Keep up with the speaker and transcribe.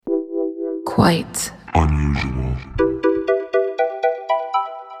Quite unusual.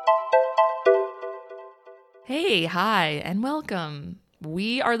 Hey, hi, and welcome.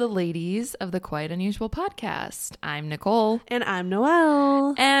 We are the ladies of the Quite Unusual podcast. I'm Nicole. And I'm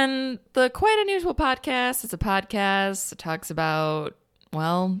Noelle. And the Quite Unusual podcast is a podcast that talks about,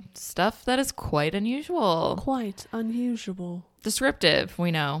 well, stuff that is quite unusual. Quite unusual. Descriptive,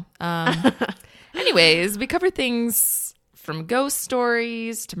 we know. Anyways, we cover things from ghost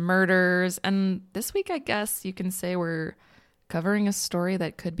stories to murders. And this week, I guess you can say we're covering a story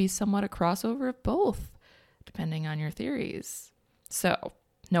that could be somewhat a crossover of both, depending on your theories. So,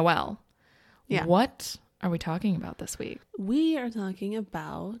 Noelle, what are we talking about this week? We are talking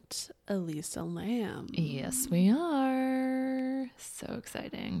about Elisa Lam. Yes, we are. So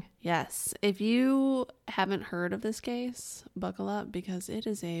exciting. Yes. If you haven't heard of this case, buckle up because it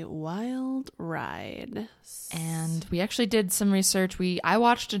is a wild ride. And we actually did some research. I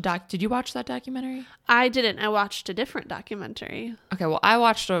watched a Did you watch that documentary? I didn't. I watched a different documentary. Okay, well, I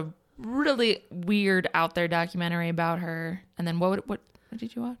watched a really weird out there documentary about her. And then what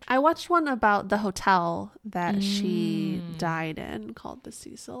did you watch? I watched one about the hotel that she died in called the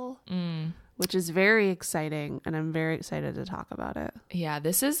Cecil, which is very exciting, and I'm very excited to talk about it. Yeah,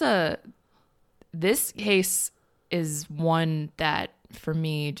 this case is one that for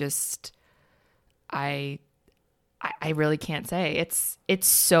me just I really can't say. It's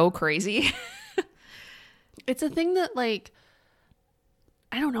so crazy. It's a thing that, like,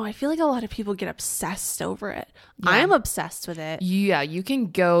 I don't know. I feel like a lot of people get obsessed over it. Yeah. I'm obsessed with it. Yeah, you can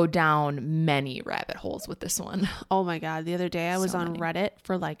go down many rabbit holes with this one. Oh my God. The other day I was on Reddit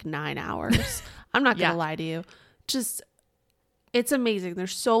for like 9 hours. I'm not going to lie to you. Just, it's amazing.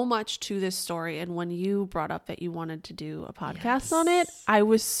 There's so much to this story. And when you brought up that you wanted to do a podcast on it, I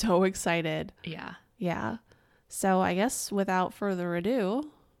was so excited. Yeah. Yeah. So I guess without further ado.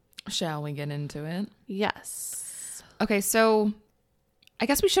 Shall we get into it? Yes. Okay, so I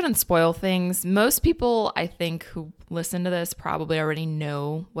guess we shouldn't spoil things. Most people, I think, who listen to this probably already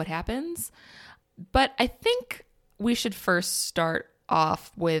know what happens. But I think we should first start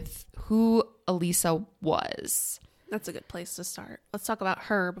off with who Elisa was. That's a good place to start. Let's talk about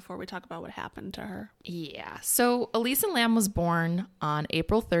her before we talk about what happened to her. Yeah. So Elisa Lam was born on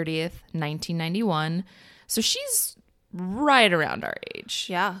April 30th, 1991. So she's right around our age.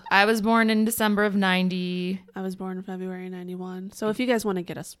 Yeah. I was born in December of 90. I was born in February 91. So if you guys want to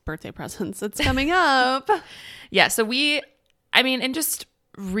get us birthday presents, it's coming up. Yeah. So and just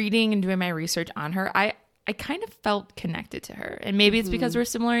reading and doing my research on her, I kind of felt connected to her. And maybe it's because we're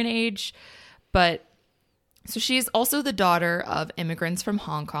similar in age, but so she's also the daughter of immigrants from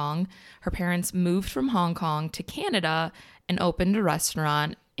Hong Kong. Her parents moved from Hong Kong to Canada and opened a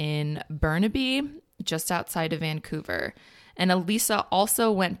restaurant in Burnaby, just outside of Vancouver. And Elisa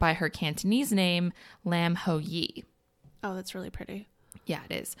also went by her Cantonese name, Lam Ho Yi. Oh, that's really pretty. Yeah,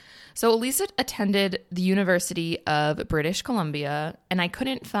 it is. So Elisa attended the University of British Columbia, and I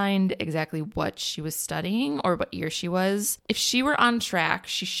couldn't find exactly what she was studying or what year she was. If she were on track,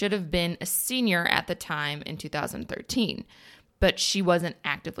 she should have been a senior at the time in 2013, but she wasn't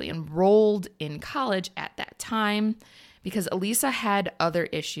actively enrolled in college at that time because Elisa had other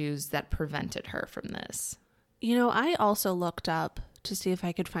issues that prevented her from this. You know, I also looked up to see if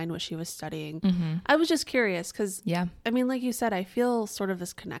I could find what she was studying. I was just curious because, I mean, like you said, I feel sort of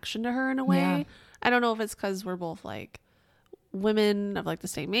this connection to her in a way. Yeah. I don't know if it's because we're both like women of like the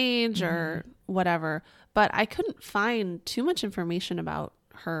same age or whatever, but I couldn't find too much information about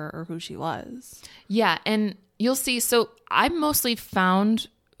her or who she was. Yeah, and you'll see. So I mostly found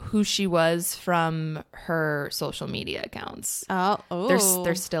who she was from her social media accounts. Oh.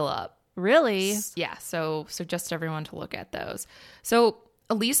 They're still up. Really? Yeah, so suggest everyone to look at those. So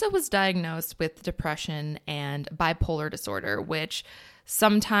Elisa was diagnosed with depression and bipolar disorder, which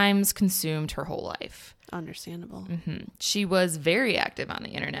sometimes consumed her whole life. Understandable. She was very active on the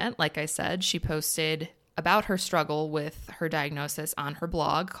internet. Like I said, she posted about her struggle with her diagnosis on her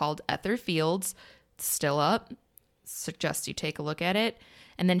blog called Ether Fields. It's still up. Suggest you take a look at it.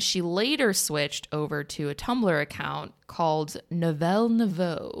 And then she later switched over to a Tumblr account called Nouvelle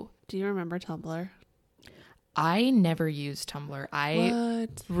Nouveau. Do you remember Tumblr? I never used Tumblr. I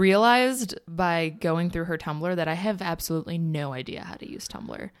realized by going through her Tumblr that I have absolutely no idea how to use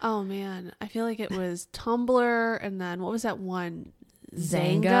Tumblr. Oh, man. I feel like it was Tumblr and then what was that one?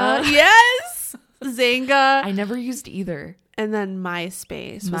 Zanga? Yes! Zanga. I never used either. And then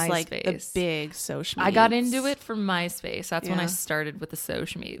MySpace was like the big social media. I got into it from MySpace. That's when I started with the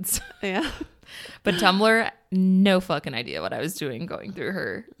social medias. Yeah. But Tumblr, no fucking idea what I was doing going through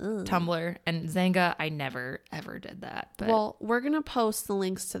her Tumblr. And Xanga, I never, ever did that. But well, we're going to post the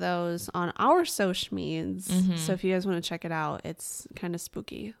links to those on our social medias. So if you guys want to check it out, it's kind of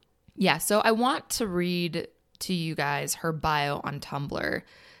spooky. Yeah. So I want to read to you guys her bio on Tumblr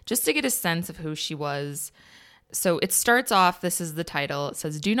just to get a sense of who she was. So it starts off, this is the title. It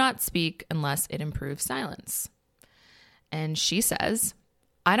says, "Do not speak unless it improves silence." And she says,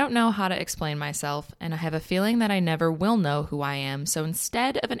 "I don't know how to explain myself, and I have a feeling that I never will know who I am. So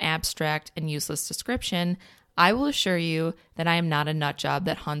instead of an abstract and useless description, I will assure you that I am not a nutjob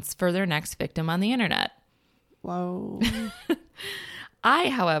that hunts for their next victim on the internet." Whoa.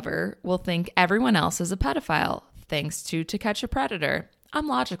 I, however, will think everyone else is a pedophile, thanks to Catch a Predator. I'm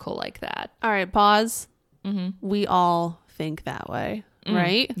logical like that. All right, pause. We all think that way,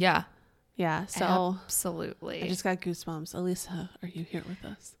 right? Yeah. Yeah, so absolutely. I just got goosebumps. Elisa, are you here with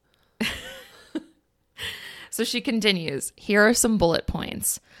us? So she continues, "Here are some bullet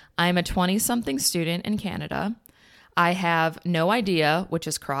points. I'm a 20-something student in Canada. I have no idea," which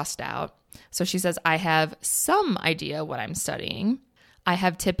is crossed out. So she says, "I have some idea what I'm studying. I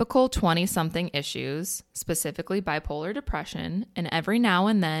have typical 20-something issues, specifically bipolar depression, and every now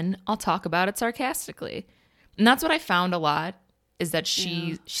and then I'll talk about it sarcastically." And that's what I found a lot, is that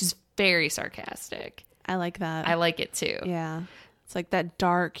she's very sarcastic. I like that. I like it too. Yeah. It's like that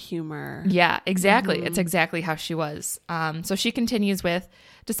dark humor. Yeah, exactly. It's exactly how she was. So she continues with,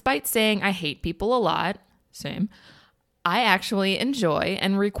 "Despite saying I hate people a lot," same, "I actually enjoy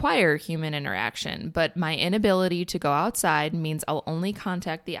and require human interaction, but my inability to go outside means I'll only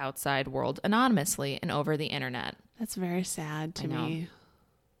contact the outside world anonymously and over the internet." That's very sad to me.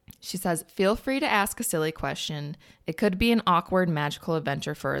 She says, "Feel free to ask a silly question. It could be an awkward, magical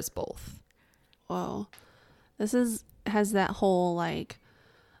adventure for us both." Whoa. This has that whole, like,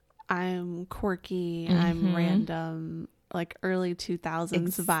 I'm quirky, I'm random, like early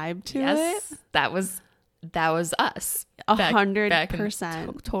 2000s vibe to it. That was us.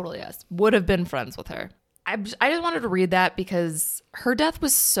 100%. Totally us. Would have been friends with her. I just wanted to read that because her death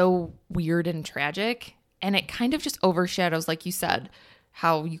was so weird and tragic, and it kind of just overshadows, like you said,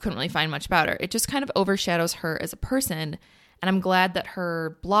 how you couldn't really find much about her. It just kind of overshadows her as a person. And I'm glad that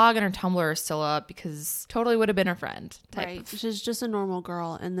her blog and her Tumblr are still up, because totally would have been her friend. Right. She's just a normal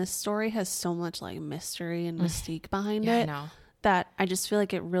girl. And this story has so much like mystery and mystique behind it. I know. That I just feel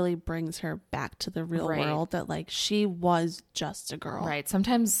like it really brings her back to the real world, that like she was just a girl. Right.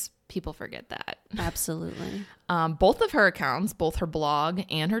 Sometimes people forget that. Absolutely. Both of her accounts, both her blog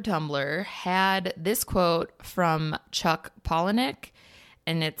and her Tumblr, had this quote from Chuck Palahniuk.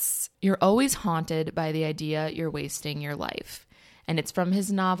 And it's, "You're always haunted by the idea you're wasting your life." And it's from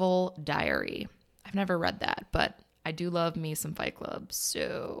his novel Diary. I've never read that, but I do love me some Fight Club.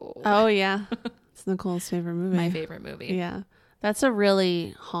 So. Oh, yeah. It's Nicole's favorite movie. My favorite movie. Yeah. That's a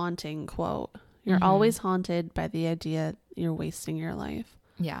really haunting quote. You're always haunted by the idea you're wasting your life.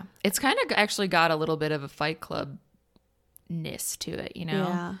 Yeah. It's kind of actually got a little bit of a Fight Club ness to it, you know?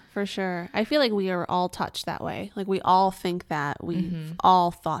 Yeah, for sure. I feel like we are all touched that way. Like we all think that. We've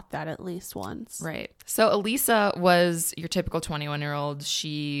all thought that at least once. Right. So Elisa was your typical 21-year-old.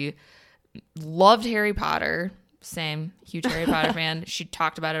 She loved Harry Potter. Same. Huge Harry Potter fan. She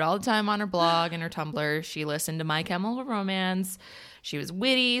talked about it all the time on her blog and her Tumblr. She listened to My Chemical Romance. She was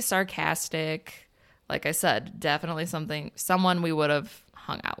witty, sarcastic. Like I said, definitely someone we would have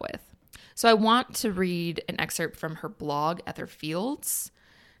hung out with. So I want to read an excerpt from her blog, Ether Fields,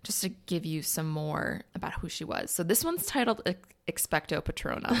 just to give you some more about who she was. So this one's titled Expecto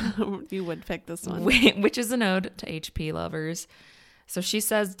Patronum. You would pick this one. Which is an ode to HP lovers. So she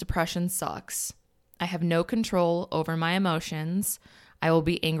says, "Depression sucks. I have no control over my emotions. I will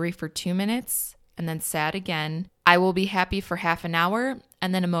be angry for 2 minutes and then sad again. I will be happy for half an hour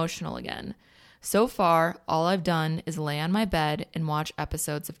and then emotional again. So far, all I've done is lay on my bed and watch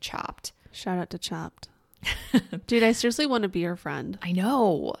episodes of Chopped." Shout out to Chopped. Dude, I seriously want to be your friend. I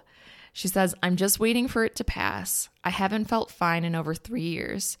know. She says, "I'm just waiting for it to pass. I haven't felt fine in over 3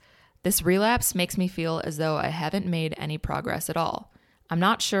 years. This relapse makes me feel as though I haven't made any progress at all. I'm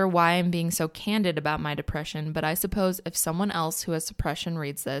not sure why I'm being so candid about my depression, but I suppose if someone else who has depression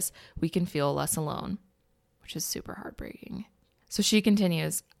reads this, we can feel less alone," which is super heartbreaking. So she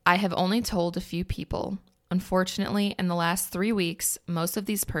continues, "I have only told a few people. Unfortunately, in the last 3 weeks, most of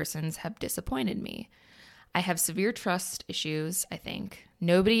these persons have disappointed me. I have severe trust issues, I think.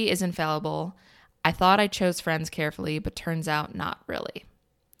 Nobody is infallible. I thought I chose friends carefully, but turns out not really."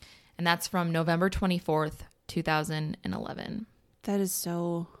 And that's from November 24th, 2011. That is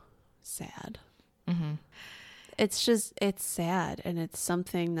so sad. Mm-hmm. It's sad. And it's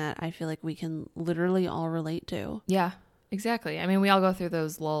something that I feel like we can literally all relate to. Yeah, exactly. I mean, we all go through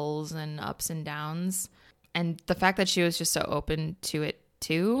those lulls and ups and downs. And the fact that she was just so open to it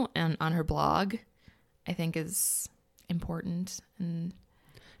too, and on her blog, I think is important. And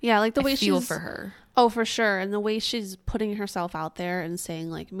yeah, like the way I feel she's for her. Oh, for sure. And the way she's putting herself out there and saying,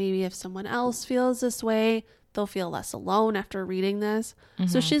 like, maybe if someone else feels this way, they'll feel less alone after reading this. Mm-hmm.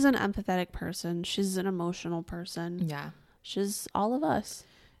 So she's an empathetic person. She's an emotional person. Yeah. She's all of us,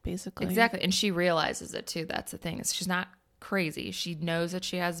 basically. Exactly. And she realizes it too. That's the thing. Is she's not crazy. She knows that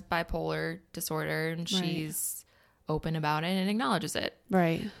she has bipolar disorder, and she's open about it and acknowledges it.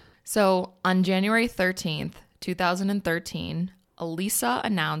 Right. So on January 13th, 2013, Elisa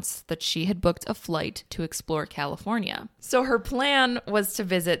announced that she had booked a flight to explore California. So her plan was to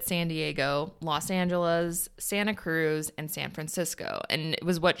visit San Diego, Los Angeles, Santa Cruz, and San Francisco. And it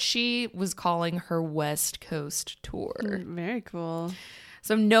was what she was calling her West Coast tour. Very cool.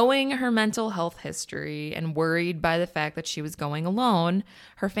 So knowing her mental health history and worried by the fact that she was going alone,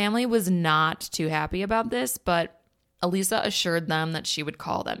 her family was not too happy about this, but Elisa assured them that she would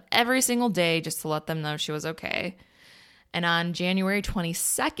call them every single day just to let them know she was okay. And on January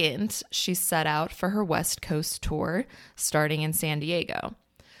 22nd, she set out for her West Coast tour, starting in San Diego.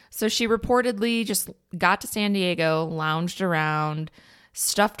 So she reportedly just got to San Diego, lounged around,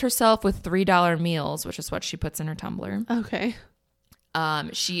 stuffed herself with $3 meals, which is what she puts in her Tumblr. Okay.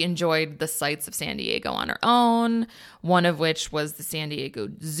 She enjoyed the sights of San Diego on her own, one of which was the San Diego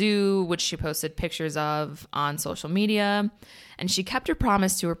Zoo, which she posted pictures of on social media. And she kept her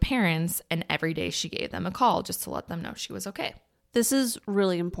promise to her parents, and every day she gave them a call just to let them know she was okay. This is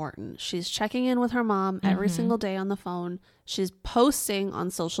really important. She's checking in with her mom every single day on the phone. She's posting on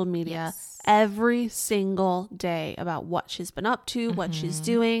social media every single day about what she's been up to, what she's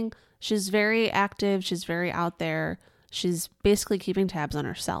doing. She's very active. She's very out there. She's basically keeping tabs on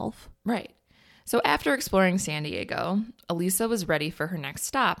herself. Right. So after exploring San Diego, Elisa was ready for her next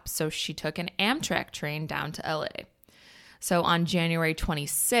stop, so she took an Amtrak train down to LA. So on January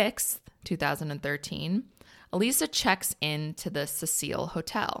 26th, 2013, Elisa checks in to the Cecile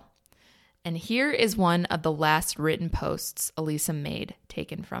Hotel. And here is one of the last written posts Elisa made,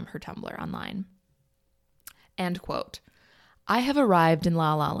 taken from her Tumblr online. End quote. I have arrived in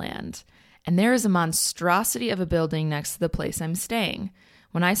La La Land, and there is a monstrosity of a building next to the place I'm staying.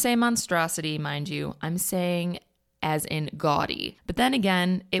 When I say monstrosity, mind you, I'm saying as in gaudy. But then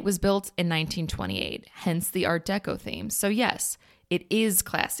again, it was built in 1928, hence the Art Deco theme. So yes, it is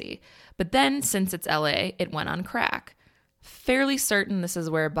classy. But then, since it's LA, it went on crack. Fairly certain this is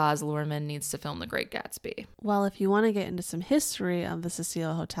where Baz Luhrmann needs to film The Great Gatsby. Well, if you want to get into some history of the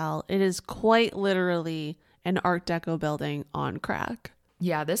Cecile Hotel, it is quite literally an Art Deco building on crack.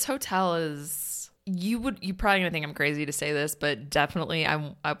 Yeah, this hotel is... You probably gonna think I'm crazy to say this, but definitely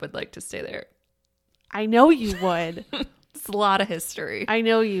I would like to stay there. I know you would. It's a lot of history. I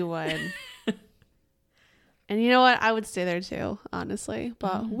know you would. And you know what? I would stay there too, honestly.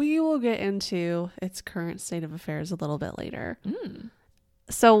 But we will get into its current state of affairs a little bit later.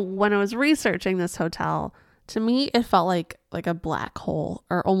 So when I was researching this hotel, to me, it felt like a black hole,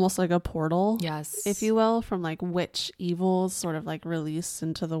 or almost like a portal. Yes. If you will, from like witch evils sort of like released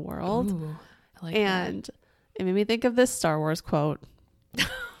into the world. Ooh, I like and it made me think of this Star Wars quote.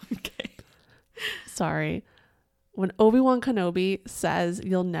 Okay. Sorry. When Obi-Wan Kenobi says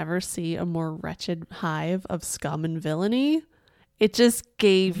you'll never see a more wretched hive of scum and villainy, it just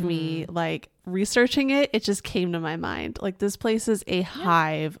gave me, like, researching it just came to my mind. Like, this place is a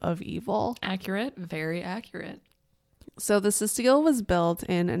hive of evil. Accurate. Very accurate. So the Cecile was built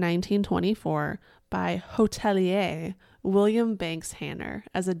in 1924 by hotelier William Banks Hanner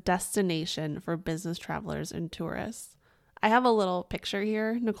as a destination for business travelers and tourists. I have a little picture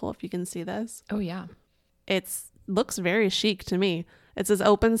here, Nicole, if you can see this. Oh, yeah. It looks very chic to me. It says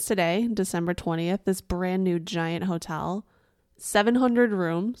opens today, December 20th. This brand new giant hotel, 700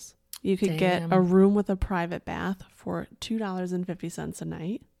 rooms. You could get a room with a private bath for $2.50 a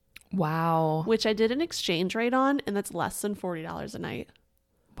night. Wow. Which I did an exchange rate on, and that's less than $40 a night.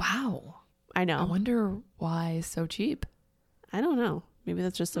 Wow. I know. I wonder why it's so cheap. I don't know. Maybe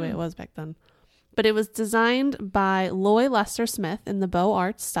that's just the way it was back then. But it was designed by Loy Lester Smith in the Beaux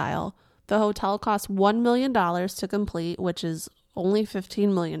Arts style. The hotel cost $1 million to complete, which is only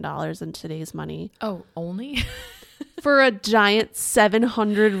 $15 million in today's money. Oh, only? For a giant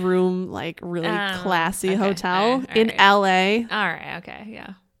 700 room, like really classy hotel in LA. All right. Okay.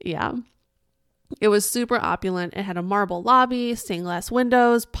 Yeah. Yeah. It was super opulent. It had a marble lobby, stained glass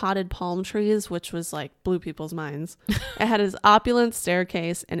windows, potted palm trees, which was like blew people's minds. It had this opulent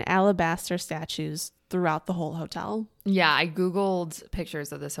staircase and alabaster statues throughout the whole hotel. Yeah, I Googled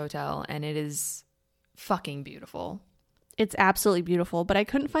pictures of this hotel and it is fucking beautiful. It's absolutely beautiful, but I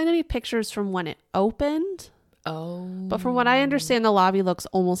couldn't find any pictures from when it opened. Oh. But from what I understand, the lobby looks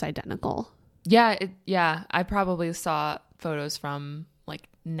almost identical. Yeah, I probably saw photos from like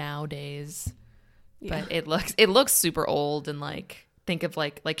nowadays. Yeah. But it looks super old and like think of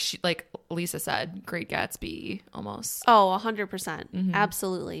like Lisa said, Great Gatsby almost. Oh, 100%.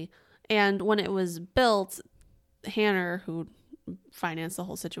 Absolutely. And when it was built, Hanner, who financed the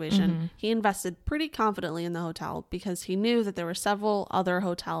whole situation, he invested pretty confidently in the hotel because he knew that there were several other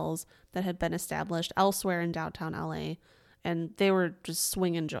hotels that had been established elsewhere in downtown LA and they were just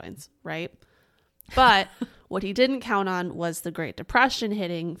swinging joints, right? But what he didn't count on was the Great Depression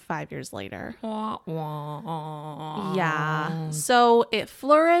hitting 5 years later. Yeah. So it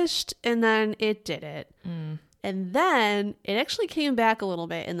flourished and then it didn't. And then it actually came back a little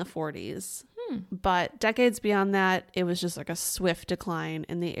bit in the 40s. But decades beyond that, it was just like a swift decline.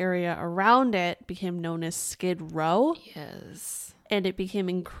 And the area around it became known as Skid Row. Yes. And it became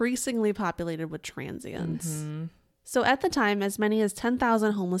increasingly populated with transients. So at the time, as many as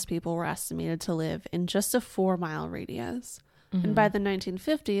 10,000 homeless people were estimated to live in just a 4-mile radius. And by the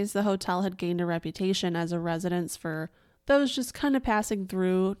 1950s, the hotel had gained a reputation as a residence for those just kind of passing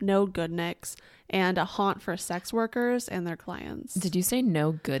through, no good nicks, and a haunt for sex workers and their clients. Did you say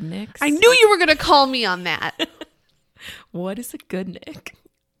no good nicks? I knew you were going to call me on that. What is a good nick?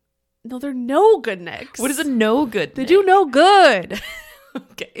 No, they're no good nicks. What is a no good They nick? do no good.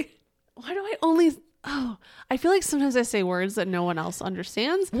 Okay. Why do I only... Oh, I feel like sometimes I say words that no one else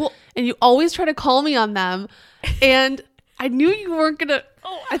understands. Well, and you always try to call me on them. And I knew you weren't going to...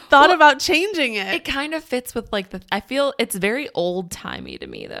 I thought about changing it. It kind of fits with like I feel it's very old timey to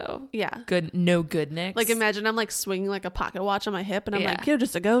me though. Yeah. No good nicks. Like imagine I'm like swinging like a pocket watch on my hip and I'm Yeah. like, you're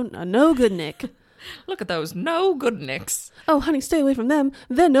just a no good nick. Look at those no good nicks. Oh, honey, stay away from them.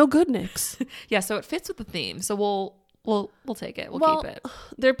 They're no good nicks. Yeah, so it fits with the theme. So we'll take it. We'll keep it.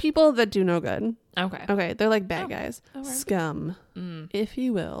 They're people that do no good. Okay. Okay. They're like bad guys. all right. Scum, if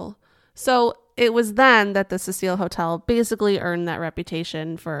you will. So it was then that the Cecile Hotel basically earned that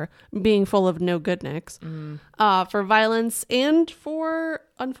reputation for being full of no good nicks, for violence, and for,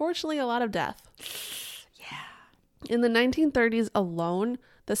 unfortunately, a lot of death. Yeah. In the 1930s alone,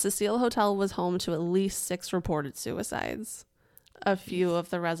 the Cecile Hotel was home to at least 6 reported suicides. A few of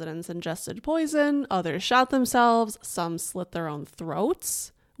the residents ingested poison, others shot themselves, some slit their own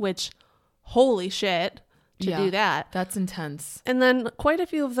throats, which, holy shit, to do that. That's intense. And then quite a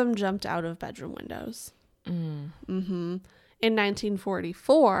few of them jumped out of bedroom windows. In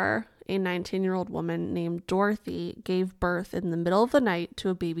 1944, a 19-year-old woman named Dorothy gave birth in the middle of the night to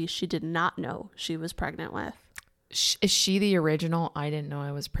a baby she did not know she was pregnant with. Is she the original I didn't know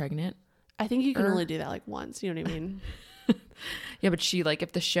I was pregnant? I think you can only do that like once. You know what I mean? Yeah, but she like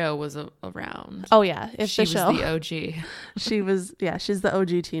if the show was around. Oh, yeah. If she the show. was the OG. She's the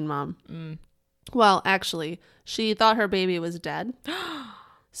OG teen mom. Well, actually, she thought her baby was dead.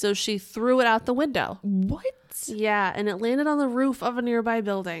 So she threw it out the window. What? Yeah, and it landed on the roof of a nearby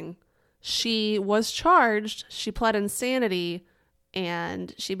building. She was charged. She pled insanity.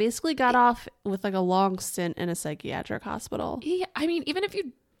 And she basically got off with like a long stint in a psychiatric hospital. Yeah, I mean, even if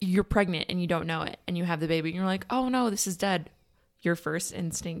you're pregnant and you don't know it and you have the baby and you're like, oh no, this is dead. Your first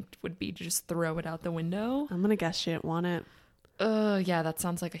instinct would be to just throw it out the window. I'm going to guess she didn't want it. Yeah, that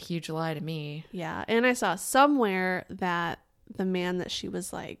sounds like a huge lie to me. Yeah. And I saw somewhere that the man that she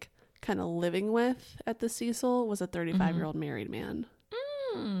was like kind of living with at the Cecil was a 35-year-old married man.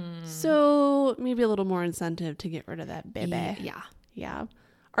 So maybe a little more incentive to get rid of that baby. Yeah.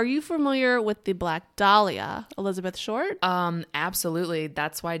 Are you familiar with the Black Dahlia, Elizabeth Short? Absolutely.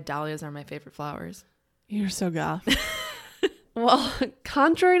 That's why dahlias are my favorite flowers. You're so goth. Well,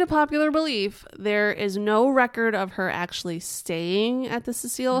 contrary to popular belief, there is no record of her actually staying at the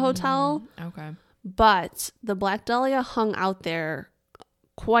Cecile Hotel. Okay. But the Black Dahlia hung out there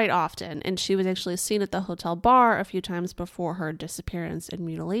quite often, and she was actually seen at the hotel bar a few times before her disappearance and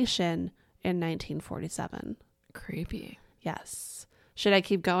mutilation in 1947. Creepy. Yes. Should I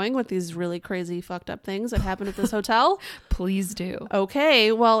keep going with these really crazy fucked up things that happened at this hotel? Please do.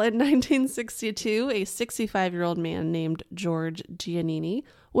 Okay. Well, in 1962, a 65-year-old man named George Giannini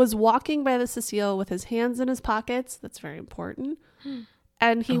was walking by the Cecile with his hands in his pockets. That's very important.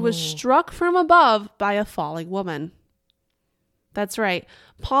 And he was struck from above by a falling woman. That's right.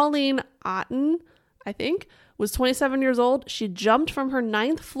 Pauline Otten, I think, was 27 years old. She jumped from her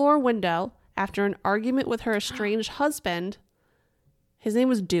 9th floor window, after an argument with her estranged husband. His name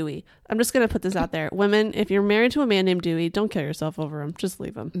was Dewey. I'm just going to put this out there. Women, if you're married to a man named Dewey, don't kill yourself over him. Just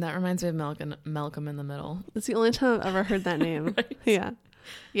leave him. That reminds me of Malcolm in the Middle. That's the only time I've ever heard that name. Right. Yeah.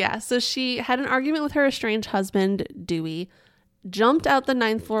 Yeah. So she had an argument with her estranged husband, Dewey, jumped out the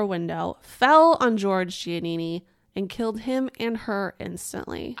 9th floor window, fell on George Giannini, and killed him and her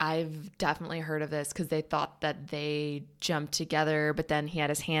instantly. I've definitely heard of this because they thought that they jumped together, but then he had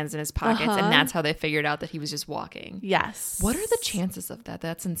his hands in his pockets, and that's how they figured out that he was just walking. Yes. What are the chances of that?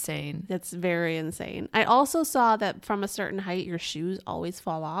 That's insane. That's very insane. I also saw that from a certain height, your shoes always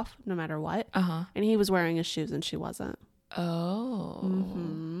fall off no matter what. And he was wearing his shoes and she wasn't. Oh.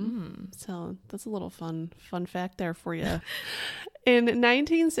 So that's a little fun fact there for you. In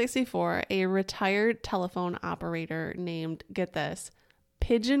 1964, a retired telephone operator named, get this,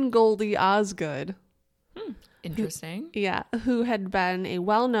 Pigeon Goldie Osgood. Interesting. Who had been a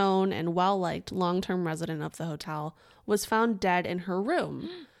well-known and well-liked long-term resident of the hotel, was found dead in her room.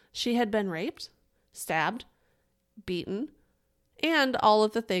 She had been raped, stabbed, beaten, and all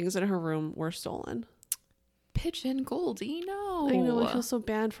of the things in her room were stolen. Pigeon Goldie, no. I know, I feel so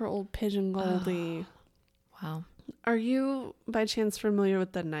bad for old Pigeon Goldie. Wow. Are you, by chance, familiar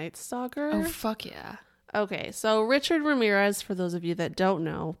with the Night Stalker? Oh, fuck yeah. Okay, so Richard Ramirez, for those of you that don't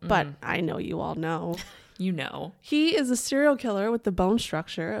know, but I know you all know. You know. He is a serial killer with the bone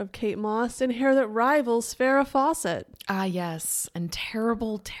structure of Kate Moss and hair that rivals Farrah Fawcett. Ah, yes. And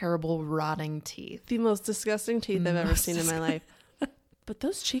terrible, terrible rotting teeth. The most disgusting teeth I've ever seen in my life. But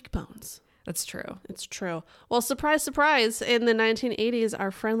those cheekbones. That's true. It's true. Well, surprise, surprise. In the 1980s,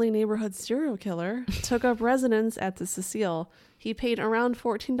 our friendly neighborhood serial killer took up residence at the Cecile. He paid around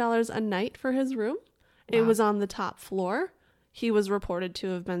 $14 a night for his room. Wow. It was on the top floor. He was reported to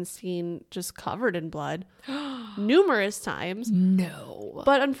have been seen just covered in blood numerous times. No.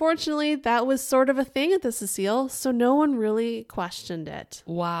 But unfortunately, that was sort of a thing at the Cecile, so no one really questioned it.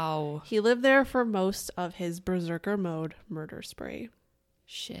 Wow. He lived there for most of his berserker mode murder spree.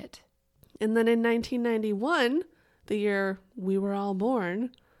 Shit. And then in 1991, the year we were all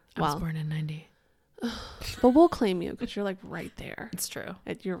born. I was born in 90. But we'll claim you because you're like right there. It's true.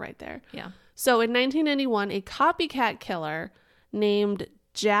 You're right there. Yeah. So in 1991, a copycat killer named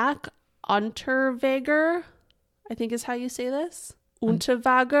Jack Unterweger, I think is how you say this.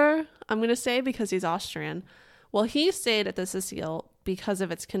 Unterweger, I'm going to say because he's Austrian. Well, he stayed at the Cecile because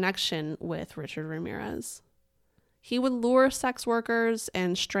of its connection with Richard Ramirez. He would lure sex workers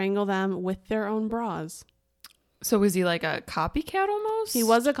and strangle them with their own bras. So was he like a copycat almost? He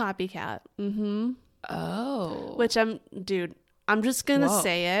was a copycat. Mm-hmm. Oh. Which I'm just going to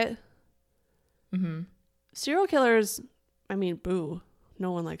say it. Mm-hmm. Serial killers, I mean, boo.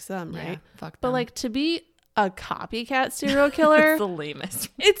 No one likes them, right? Yeah, fuck them. But like to be a copycat serial killer. It's the lamest.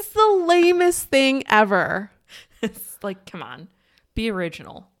 It's the lamest thing ever. It's like, come on. Be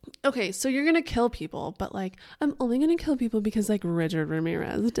original. Okay, so you're going to kill people, but like, I'm only going to kill people because like Richard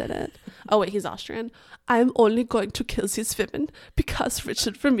Ramirez did it. Oh wait, he's Austrian. I'm only going to kill these women because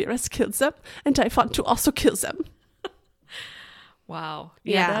Richard Ramirez kills them and I want to also kill them. Wow.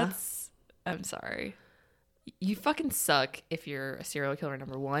 Yeah. I'm sorry. You fucking suck if you're a serial killer,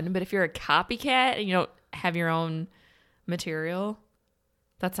 number one, but if you're a copycat and you don't have your own material,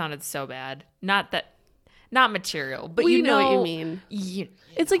 that sounded so bad. Not material, but you know what you mean.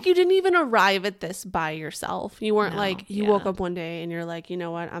 It's like you didn't even arrive at this by yourself. You weren't woke up one day and you're like, you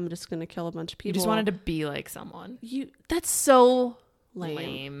know what? I'm just going to kill a bunch of people. You just wanted to be like someone. That's so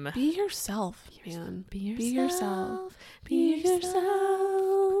lame. Be yourself, man. Be yourself. Be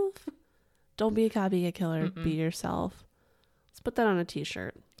yourself. Don't be a copycat killer. Mm-mm. Be yourself. Let's put that on a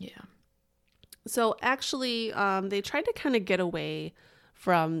t-shirt. Yeah. So actually, they tried to kind of get away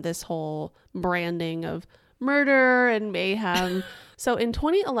from this whole branding of murder and mayhem. So in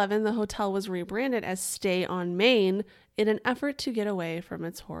 2011, the hotel was rebranded as Stay on Main in an effort to get away from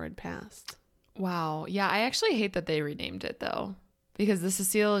its horrid past. Wow. Yeah, I actually hate that they renamed it, though, because the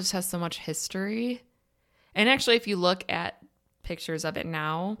Cecile just has so much history. And actually, if you look at pictures of it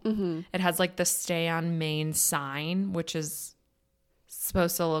now, it has like the Stay on Main sign, which is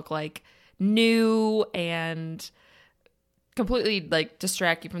supposed to look like new and completely like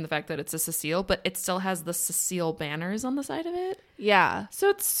distract you from the fact that it's a Cecile, but it still has the Cecile banners on the side of it. Yeah. So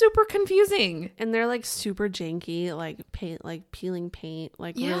it's super confusing. And they're like super janky, like paint, like peeling paint,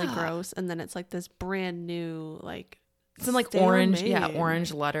 like really gross. And then it's like this brand new, like it's in like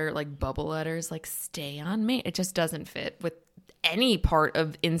orange letter, like bubble letters, like Stay on Main. It just doesn't fit with any part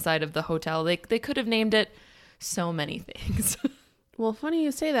of inside of the hotel. They could have named it so many things. Well, funny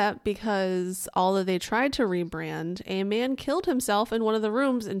you say that, because although they tried to rebrand, a man killed himself in one of the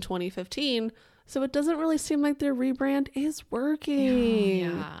rooms in 2015. So it doesn't really seem like their rebrand is working.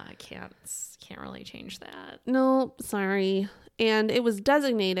 Yeah, I can't really change that. No, sorry. And it was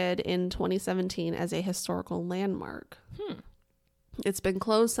designated in 2017 as a historical landmark. It's been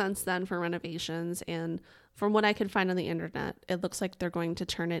closed since then for renovations, and from what I could find on the internet, it looks like they're going to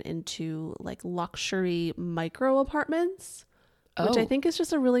turn it into like luxury micro apartments, which I think is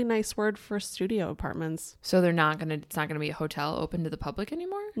just a really nice word for studio apartments. So it's not gonna be a hotel open to the public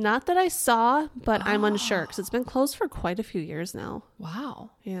anymore? Not that I saw, but I'm unsure because it's been closed for quite a few years now.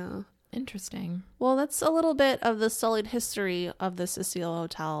 Wow. Yeah. Interesting. Well, that's a little bit of the sullied history of the Cecile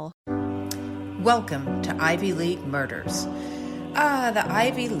Hotel. Welcome to Ivy League Murders. The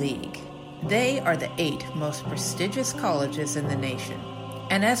Ivy League. They are the 8 most prestigious colleges in the nation.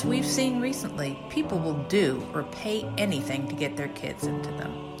 And as we've seen recently, people will do or pay anything to get their kids into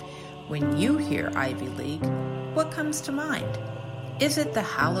them. When you hear Ivy League, what comes to mind? Is it the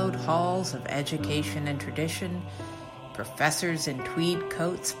hallowed halls of education and tradition? Professors in tweed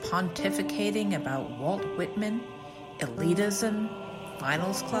coats pontificating about Walt Whitman? Elitism?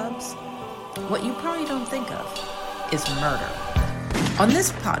 Finals clubs? What you probably don't think of is murder. On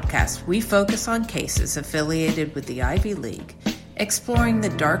this podcast, we focus on cases affiliated with the Ivy League, exploring the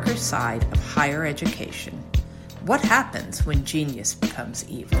darker side of higher education. What happens when genius becomes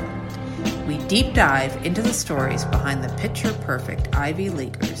evil? We deep dive into the stories behind the picture-perfect Ivy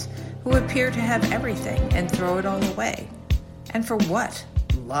Leaguers who appear to have everything and throw it all away. And for what?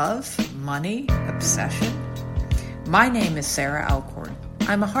 Love? Money? Obsession? My name is Sarah Alcorn.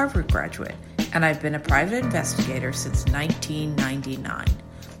 I'm a Harvard graduate, and I've been a private investigator since 1999.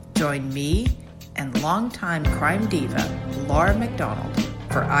 Join me and longtime crime diva Laura McDonald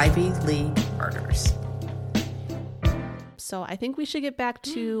for Ivy League Murders. So I think we should get back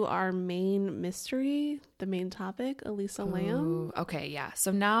to our main mystery, the main topic, Elisa Lam. Ooh, okay, yeah.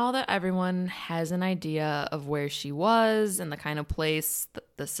 So now that everyone has an idea of where she was and the kind of place that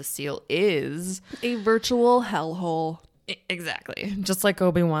the Cecile is. A virtual hellhole. Exactly. Just like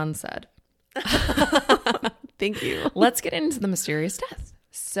Obi-Wan said. Thank you. Let's get into the mysterious death.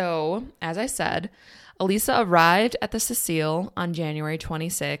 So, as I said, Elisa arrived at the Cecile on January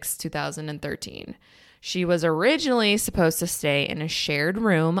 26, 2013. She was originally supposed to stay in a shared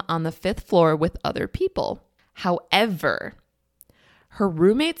room on the 5th floor with other people. However, her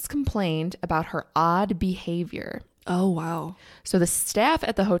roommates complained about her odd behavior. Oh, wow. So the staff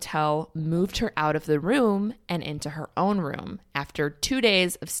at the hotel moved her out of the room and into her own room after 2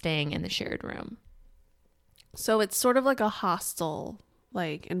 days of staying in the shared room. So it's sort of like a hostel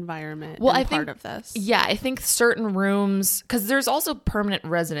like environment. Well, I part think of this. Yeah, I think certain rooms, because there's also permanent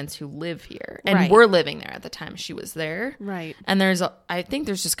residents who live here and Right. were living there at the time she was there. Right. And I think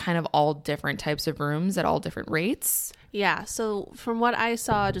there's just kind of all different types of rooms at all different rates. Yeah. So from what I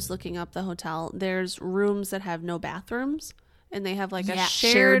saw, just looking up the hotel, there's rooms that have no bathrooms, and they have like a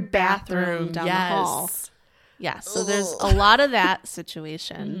shared bathroom down the hall. Yeah. So there's a lot of that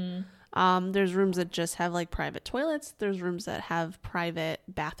situation. There's rooms that just have like private toilets. There's rooms that have private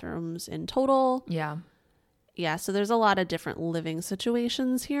bathrooms in total. Yeah. Yeah. So there's a lot of different living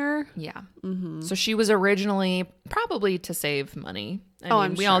situations here. Yeah. So she was originally probably to save money.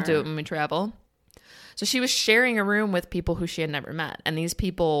 I'm we all do sure. it when we travel. So she was sharing a room with people who she had never met. And these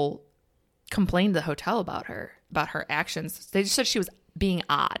people complained to the hotel about her actions. They just said she was being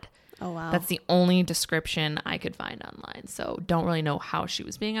odd. Oh, wow. That's the only description I could find online. So don't really know how she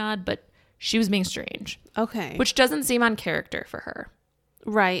was being odd, but she was being strange. Okay. Which doesn't seem on character for her.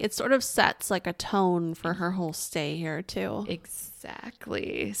 Right. It sort of sets like a tone for her whole stay here too.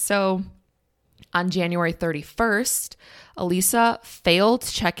 Exactly. So on January 31st, Elisa failed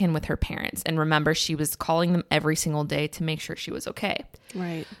to check in with her parents. And remember, she was calling them every single day to make sure she was okay.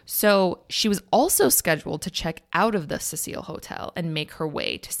 Right. So she was also scheduled to check out of the Cecile Hotel and make her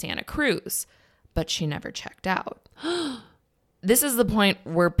way to Santa Cruz, but she never checked out. This is the point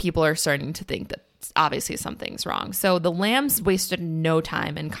where people are starting to think that obviously something's wrong. So the Lambs wasted no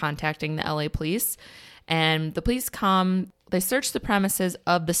time in contacting the LA police, and the police come. They searched the premises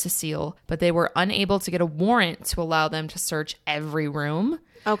of the Cecile, but they were unable to get a warrant to allow them to search every room.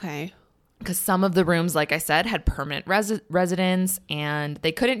 Okay. Because some of the rooms, like I said, had permanent residents, and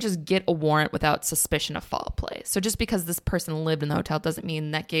they couldn't just get a warrant without suspicion of foul play. So just because this person lived in the hotel doesn't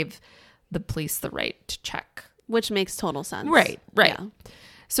mean that gave the police the right to check. Which makes total sense. Right. Yeah.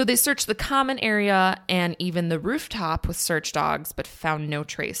 So they searched the common area and even the rooftop with search dogs, but found no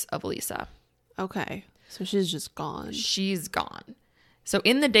trace of Elisa. Okay. So she's just gone. She's gone. So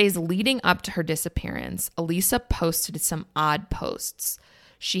in the days leading up to her disappearance, Elisa posted some odd posts.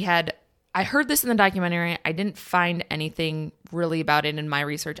 I heard this in the documentary. I didn't find anything really about it in my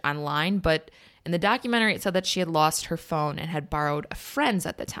research online, but in the documentary, it said that she had lost her phone and had borrowed a friend's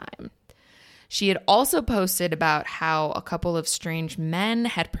at the time. She had also posted about how a couple of strange men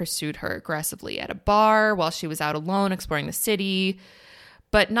had pursued her aggressively at a bar while she was out alone exploring the city,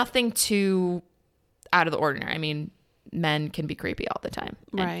 but nothing too out of the ordinary. I mean, men can be creepy all the time.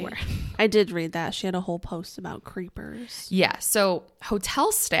 Anywhere. Right. I did read that. She had a whole post about creepers. Yeah. So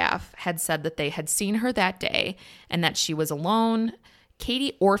hotel staff had said that they had seen her that day and that she was alone.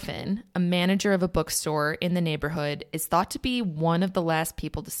 Katie Orphan, a manager of a bookstore in the neighborhood, is thought to be one of the last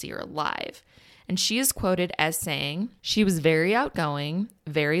people to see her alive. And she is quoted as saying, "She was very outgoing,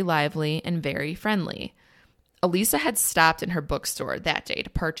 very lively, and very friendly." Elisa had stopped in her bookstore that day to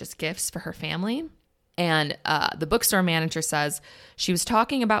purchase gifts for her family. And the bookstore manager says she was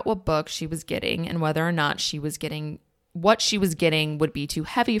talking about what book she was getting and whether or not what she was getting would be too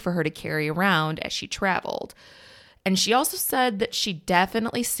heavy for her to carry around as she traveled. And she also said that she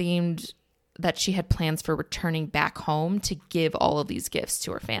definitely seemed that she had plans for returning back home to give all of these gifts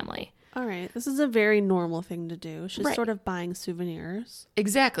to her family. All right. This is a very normal thing to do. She's Right. sort of buying souvenirs.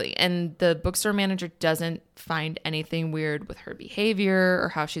 Exactly. And the bookstore manager doesn't find anything weird with her behavior or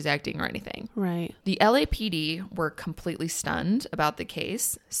how she's acting or anything. Right. The LAPD were completely stunned about the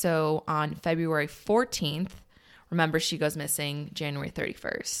case. So on February 14th, remember she goes missing January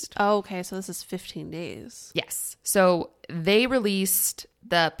 31st. Oh, okay. So this is 15 days. Yes. So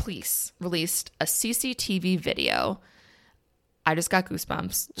the police released a CCTV video. I just got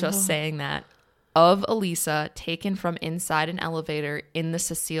goosebumps just saying that, of Elisa taken from inside an elevator in the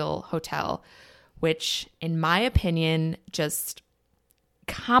Cecile Hotel, which in my opinion just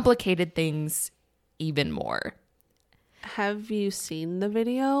complicated things even more. Have you seen the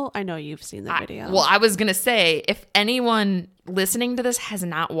video? I know you've seen the video. I was going to say, if anyone listening to this has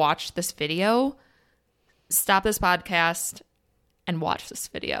not watched this video, stop this podcast and watch this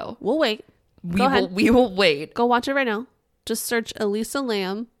video. We'll wait. We will wait. Go watch it right now. Just search Elisa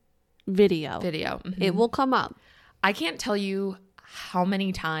Lam video. Mm-hmm. It will come up. I can't tell you how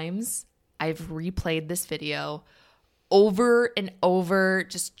many times I've replayed this video over and over,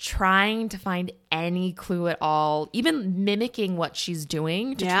 just trying to find any clue at all, even mimicking what she's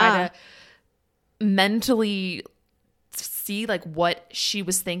doing to try to mentally see like what she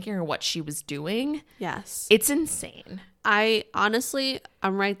was thinking or what she was doing. Yes. It's insane. I'm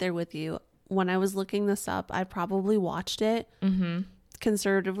right there with you. When I was looking this up, I probably watched it,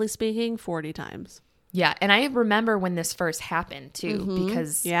 conservatively speaking, 40 times. Yeah, and I remember when this first happened too,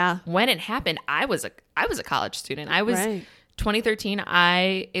 because when it happened, I was a college student. I was 2013.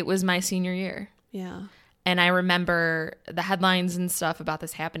 It was my senior year. Yeah. And I remember the headlines and stuff about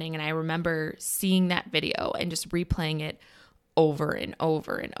this happening, and I remember seeing that video and just replaying it over and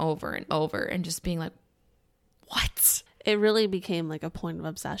over and over and over and just being like, what? It really became like a point of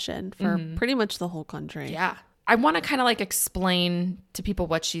obsession for pretty much the whole country. Yeah. I want to kind of like explain to people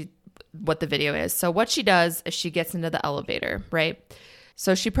what the video is. So what she does is she gets into the elevator, right?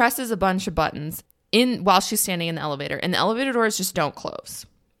 So she presses a bunch of buttons while she's standing in the elevator, and the elevator doors just don't close.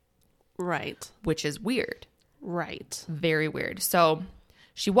 Right. Which is weird. Right. Very weird. So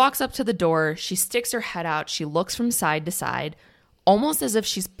she walks up to the door, she sticks her head out, she looks from side to side, almost as if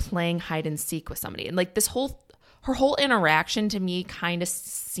she's playing hide and seek with somebody. And like her whole interaction to me kind of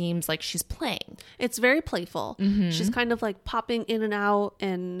seems like she's playing. It's very playful. She's kind of like popping in and out,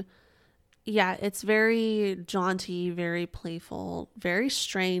 and yeah, it's very jaunty, very playful, very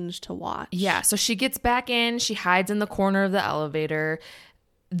strange to watch. Yeah, so she gets back in, she hides in the corner of the elevator.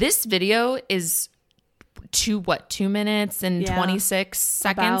 This video is 2 minutes and 26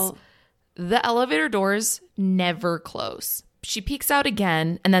 seconds. The elevator doors never close. She peeks out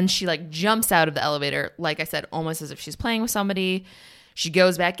again, and then she like jumps out of the elevator, like I said, almost as if she's playing with somebody. She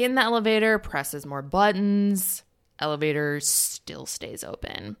goes back in the elevator, presses more buttons. Elevator still stays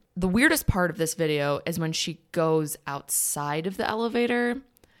open. The weirdest part of this video is when she goes outside of the elevator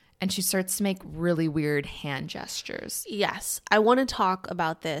and she starts to make really weird hand gestures. Yes. I want to talk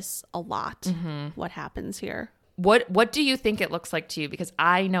about this a lot. What happens here? What do you think it looks like to you? Because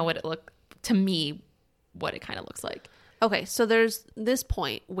I know what it kind of looks like. Okay, so there's this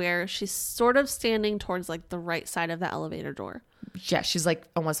point where she's sort of standing towards like the right side of the elevator door. Yeah, she's like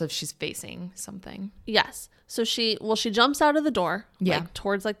almost as if she's facing something. Yes. So she jumps out of the door, like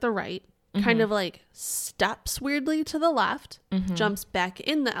towards like the right, kind of like steps weirdly to the left, jumps back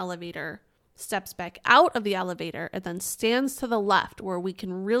in the elevator, steps back out of the elevator, and then stands to the left where we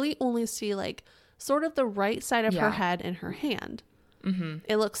can really only see like sort of the right side of her head and her hand. Mm-hmm.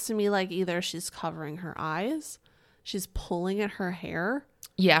 It looks to me like either she's covering her eyes, she's pulling at her hair.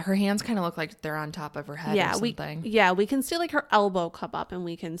 Yeah, her hands kind of look like they're on top of her head or something. We can see like her elbow come up, and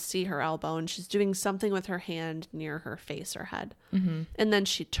we can see her elbow, and she's doing something with her hand near her face or head. Mm-hmm. And then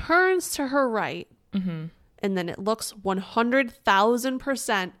she turns to her right, mm-hmm. and then it looks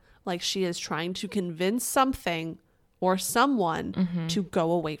 100,000% like she is trying to convince something or someone mm-hmm. to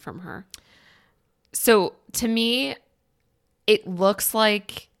go away from her. So to me, it looks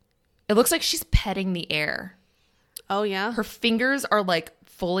like she's petting the air. Oh, yeah? Her fingers are like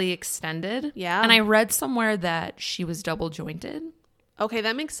fully extended. Yeah. And I read somewhere that she was double jointed. Okay,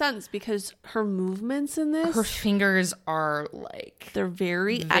 that makes sense because her movements in this. Her fingers are like. They're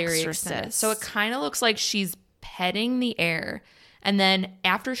very exorcist. Extended. So it kind of looks like she's petting the air. And then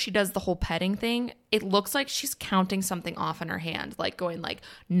after she does the whole petting thing, it looks like she's counting something off in her hand, like going like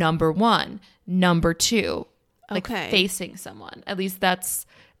number 1, number 2, like facing someone. At least that's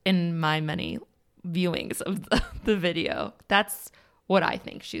in my many viewings of the video. That's what I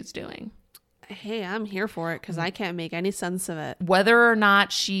think she's doing. Hey, I'm here for it because I can't make any sense of it. Whether or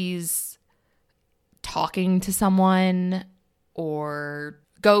not she's talking to someone or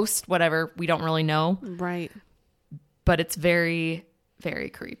ghost, whatever, we don't really know. Right. But it's very, very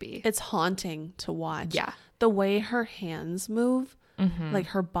creepy. It's haunting to watch. Yeah. The way her hands move, mm-hmm. like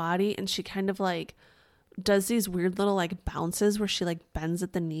her body, and she kind of like does these weird little like bounces where she like bends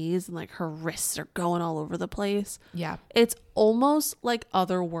at the knees and like her wrists are going all over the place. Yeah. It's almost like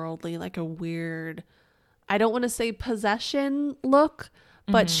otherworldly, like a weird, I don't want to say possession look,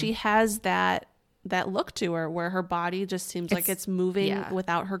 but mm-hmm. she has that look to her where her body just seems like it's moving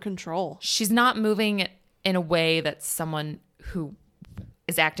without her control. She's not moving in a way that someone who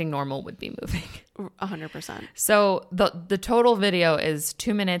is acting normal would be moving. 100%. So the total video is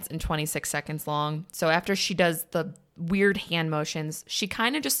 2 minutes and 26 seconds long. So after she does the weird hand motions, she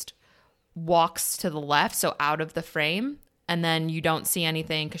kind of just walks to the left, so out of the frame, and then you don't see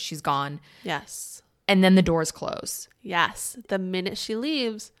anything because she's gone. Yes. And then the doors close. Yes. The minute she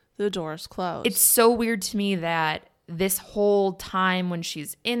leaves, the doors close. It's so weird to me that this whole time when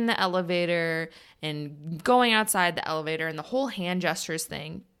she's in the elevator and going outside the elevator and the whole hand gestures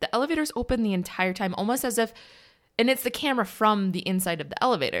thing, the elevator's open the entire time, almost as if, and it's the camera from the inside of the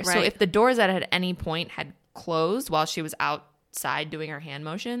elevator. Right. So if the doors at any point had closed while she was outside doing her hand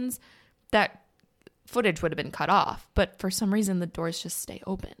motions, that footage would have been cut off. But for some reason, the doors just stay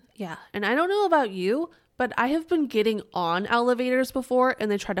open. Yeah. And I don't know about you, but I have been getting on elevators before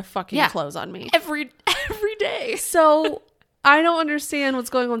and they try to fucking close on me. Every day. So I don't understand what's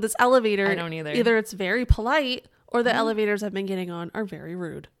going on with this elevator. I don't either. Either it's very polite or the elevators I've been getting on are very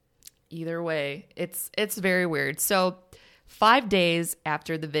rude. Either way, it's very weird. So 5 days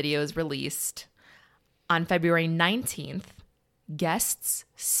after the video is released, on February 19th, guests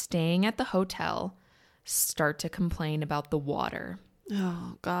staying at the hotel start to complain about the water.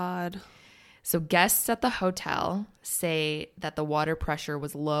 Oh, God. So guests at the hotel say that the water pressure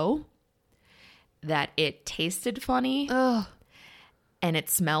was low, that it tasted funny, and it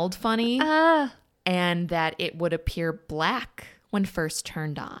smelled funny, and that it would appear black when first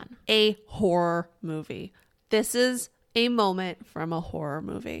turned on. A horror movie. This is a moment from a horror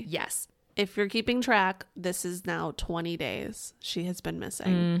movie. Yes. If you're keeping track, this is now 20 days she has been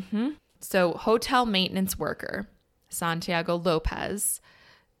missing. Mm-hmm. So hotel maintenance worker Santiago Lopez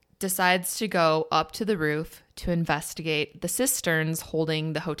decides to go up to the roof to investigate the cisterns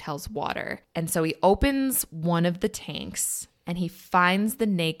holding the hotel's water. And so he opens one of the tanks and he finds the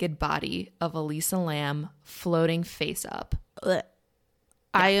naked body of Elisa Lam floating face up.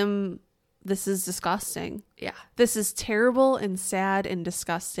 Yeah. This is disgusting. Yeah. This is terrible and sad and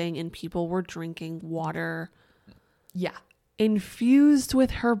disgusting, and people were drinking water. Yeah. Infused with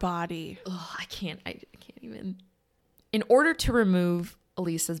her body. Ugh, I can't even. In order to remove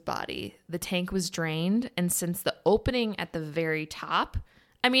Elisa's body, the tank was drained, and since the opening at the very top,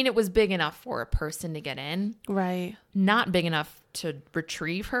 I mean, it was big enough for a person to get in. Right. Not big enough to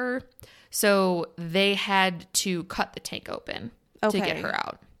retrieve her. So they had to cut the tank open to get her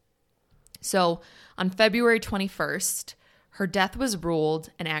out. So on February 21st, her death was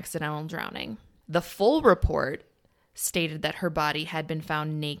ruled an accidental drowning. The full report stated that her body had been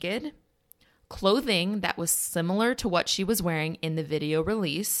found naked. Clothing that was similar to what she was wearing in the video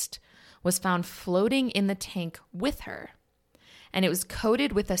released was found floating in the tank with her. And it was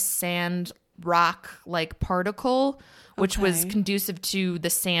coated with a sand rock-like particle, which was conducive to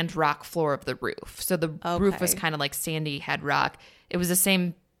the sand rock floor of the roof. So the roof was kind of like sandy head rock. It was the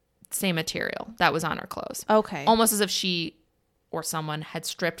same material that was on her clothes. Okay. Almost as if she or someone had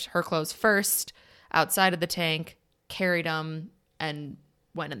stripped her clothes first outside of the tank, carried them, and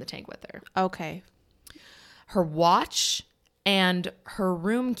went in the tank with her. Okay. Her watch and her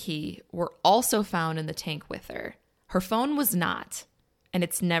room key were also found in the tank with her. Her phone was not, and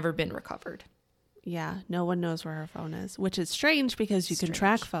it's never been recovered. Yeah, no one knows where her phone is, which is strange because you can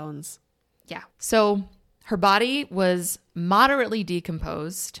track phones. Yeah. So her body was moderately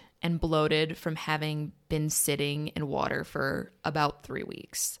decomposed and bloated from having been sitting in water for about 3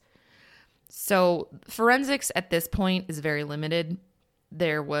 weeks. So forensics at this point is very limited.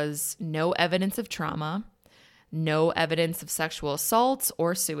 There was no evidence of trauma, no evidence of sexual assault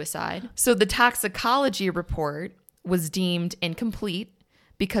or suicide. So the toxicology report was deemed incomplete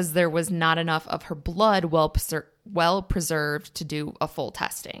because there was not enough of her blood well preserved to do a full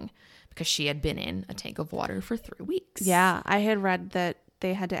testing because she had been in a tank of water for 3 weeks. Yeah, I had read that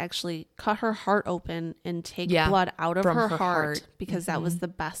they had to actually cut her heart open and take blood out of her heart because that was the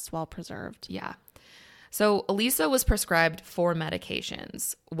best well preserved. Yeah. So Elisa was prescribed 4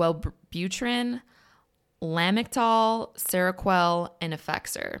 medications: Wellbutrin, Lamictal, Seroquel, and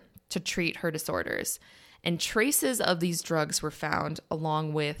Effexor to treat her disorders. And traces of these drugs were found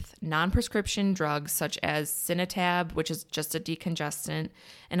along with non-prescription drugs such as Sinitab, which is just a decongestant,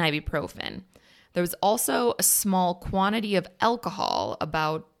 and ibuprofen. There was also a small quantity of alcohol,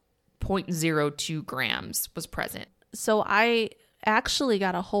 about 0.02 grams, was present. So I actually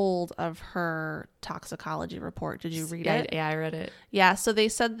got a hold of her toxicology report. Did you read it? Yeah, I read it. Yeah, so they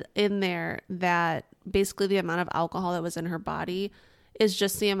said in there that basically the amount of alcohol that was in her body is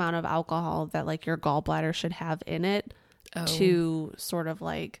just the amount of alcohol that like your gallbladder should have in it to sort of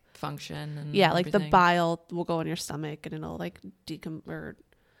like function. And like everything. the bile will go in your stomach and it'll like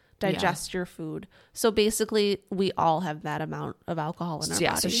digest your food. So basically we all have that amount of alcohol in our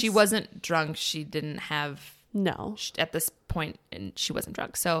bodies. So she wasn't drunk. She didn't have at this point, and she wasn't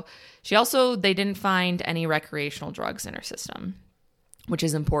drunk. So they didn't find any recreational drugs in her system, which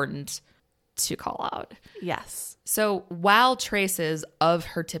is important to call out. Yes. So while traces of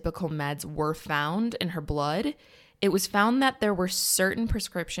her typical meds were found in her blood, it was found that there were certain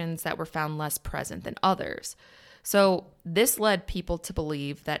prescriptions that were found less present than others. So this led people to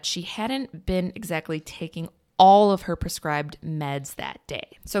believe that she hadn't been exactly taking all of her prescribed meds that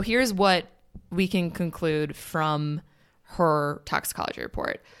day. So here's what we can conclude from her toxicology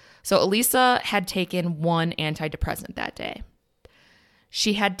report. So Elisa had taken 1 antidepressant that day.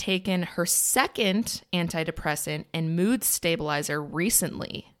 She had taken her second antidepressant and mood stabilizer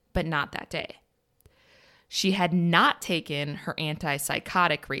recently, but not that day. She had not taken her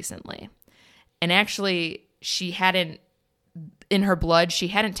antipsychotic recently. And actually, she hadn't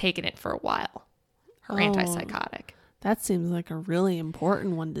taken it for a while, her antipsychotic. That seems like a really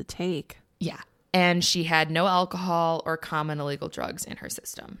important one to take. Yeah. And she had no alcohol or common illegal drugs in her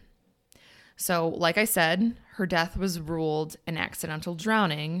system. So, like I said, her death was ruled an accidental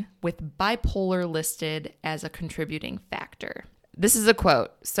drowning, with bipolar listed as a contributing factor. This is a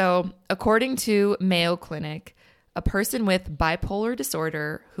quote. So, according to Mayo Clinic, a person with bipolar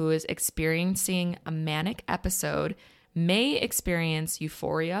disorder who is experiencing a manic episode may experience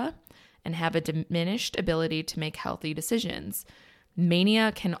euphoria and have a diminished ability to make healthy decisions.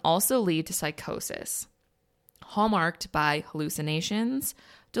 Mania can also lead to psychosis, hallmarked by hallucinations,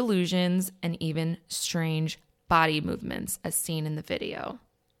 delusions, and even strange body movements as seen in the video.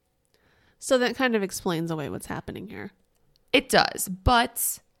 So that kind of explains away what's happening here. It does,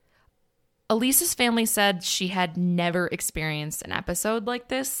 but Elisa's family said she had never experienced an episode like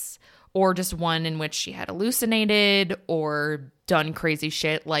this, or just one in which she had hallucinated or done crazy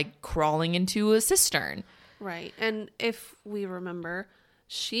shit like crawling into a cistern. Right. And if we remember,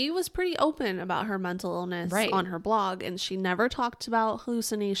 she was pretty open about her mental illness on her blog, and she never talked about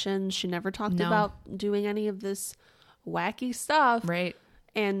hallucinations. She never talked about doing any of this wacky stuff. Right.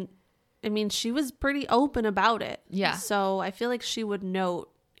 And I mean, she was pretty open about it. Yeah. So I feel like she would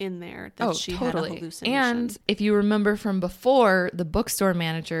note in there that she had a hallucination. And if you remember from before, the bookstore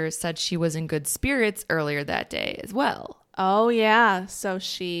manager said she was in good spirits earlier that day as well. Oh, yeah. So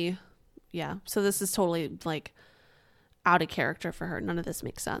so this is totally like out of character for her. None of this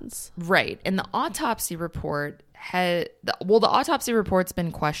makes sense. Right. And the autopsy report the autopsy report's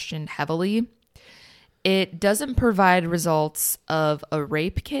been questioned heavily. It doesn't provide results of a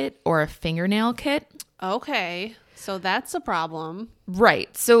rape kit or a fingernail kit. Okay. So that's a problem.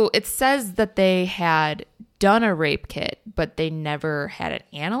 Right. So it says that they had done a rape kit, but they never had it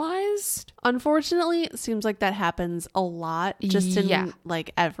analyzed. Unfortunately, it seems like that happens a lot just in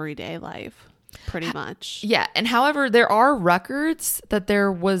like everyday life, pretty much. Yeah. And however, there are records that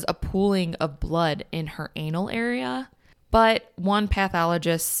there was a pooling of blood in her anal area, but one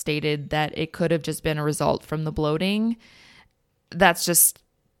pathologist stated that it could have just been a result from the bloating. that's just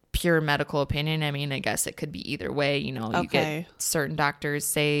pure medical opinion. I mean, I guess it could be either way. You know, you get certain doctors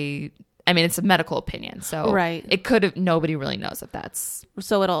say, I mean, it's a medical opinion, so it could have, nobody really knows if that's.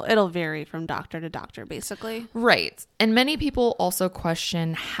 So it'll vary from doctor to doctor, basically. Right. And many people also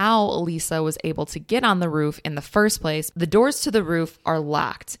question how Elisa was able to get on the roof in the first place. The doors to the roof are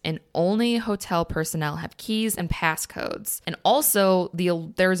locked, and only hotel personnel have keys and passcodes. And also,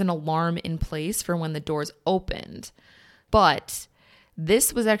 there's an alarm in place for when the doors opened. But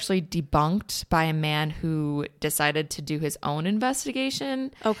this was actually debunked by a man who decided to do his own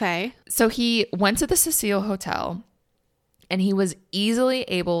investigation. Okay. So he went to the Cecile Hotel, and he was easily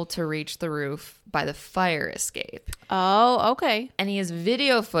able to reach the roof by the fire escape. Oh, okay. And he has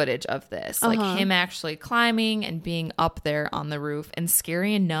video footage of this, like him actually climbing and being up there on the roof. And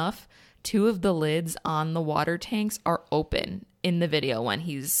scary enough, 2 of the lids on the water tanks are open in the video when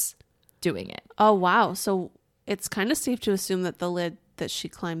he's doing it. Oh, wow. So it's kind of safe to assume that the lid that she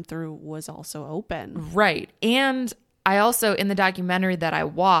climbed through was also open. Right. And I also, in the documentary that I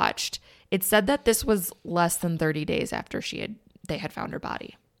watched, it said that this was less than 30 days after they had found her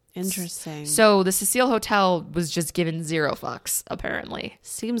body. Interesting. So the Cecile Hotel was just given 0 fucks, apparently.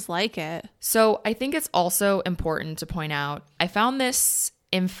 Seems like it. So I think it's also important to point out, I found this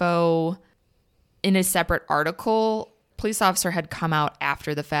info in a separate article. Police officer had come out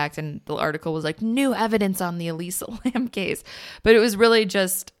after the fact, and the article was like, new evidence on the Elisa Lam case. But it was really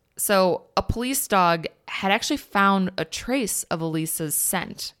just, so a police dog had actually found a trace of Elisa's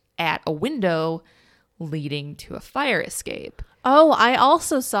scent at a window leading to a fire escape. Oh, I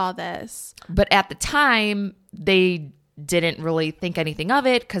also saw this. But at the time, they didn't really think anything of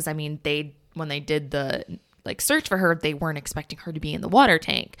it because, I mean, when they did the search for her, they weren't expecting her to be in the water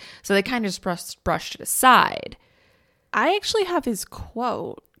tank. So they kind of just brushed it aside. I actually have his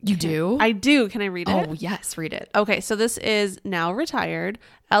quote. You do? I do. Can I read it? Oh, yes. Read it. Okay. So this is now retired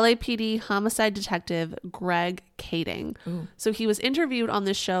LAPD homicide detective Greg Kading. Ooh. So he was interviewed on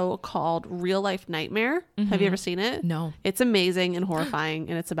this show called Real Life Nightmare. Have you ever seen it? No. It's amazing and horrifying,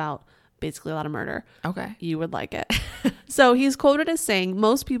 and it's about basically a lot of murder. Okay. You would like it. So he's quoted as saying,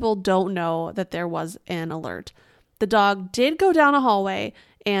 most people don't know that there was an alert. The dog did go down a hallway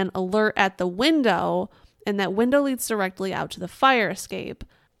and alert at the window, and that window leads directly out to the fire escape.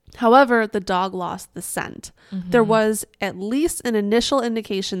 However, the dog lost the scent. There was at least an initial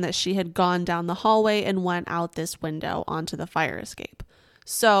indication that she had gone down the hallway and went out this window onto the fire escape.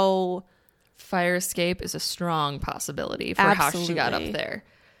 So fire escape is a strong possibility for how she got up there.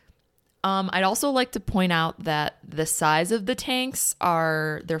 I'd also like to point out that the size of the tanks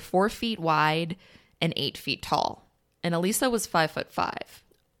they're 4 feet wide and 8 feet tall. And Elisa was 5'5".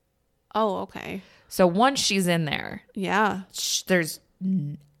 Oh, okay. So once she's in there, there's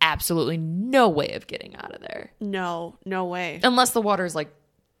absolutely no way of getting out of there. No way. Unless the water's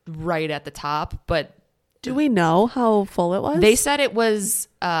right at the top. But do we know how full it was? They said it was,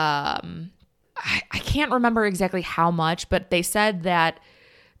 I can't remember exactly how much, but they said that,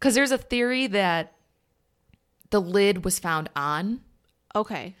 because there's a theory that the lid was found on.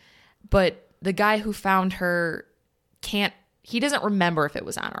 Okay. But the guy who found her he doesn't remember if it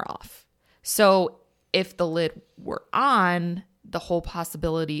was on or off. So if the lid were on, the whole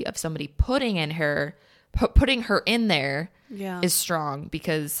possibility of somebody putting her in there is strong,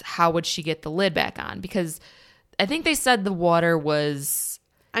 because how would she get the lid back on? Because I think they said the water was...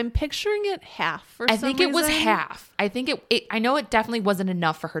 I'm picturing it half for some reason. I think it was half. I think I know it definitely wasn't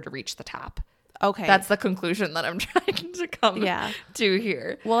enough for her to reach the top. Okay. That's the conclusion that I'm trying to come to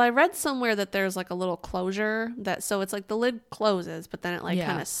here. Well, I read somewhere that there's a little closure so it's the lid closes, but then it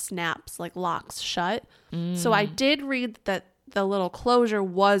kind of snaps, locks shut. So I did read that the little closure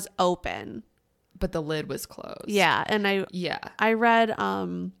was open, but the lid was closed. Yeah. And I read,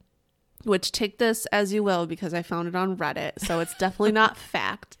 which take this as you will, because I found it on Reddit. So it's definitely not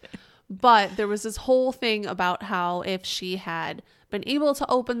fact, but there was this whole thing about how if she had been able to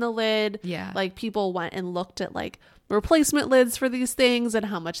open the lid, people went and looked at replacement lids for these things and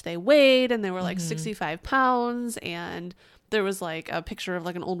how much they weighed, and they were 65 pounds, and there was a picture of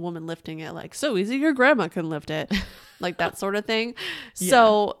an old woman lifting it, so easy your grandma can lift it, that sort of thing.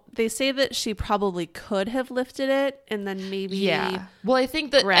 So they say that she probably could have lifted it, and then maybe well, I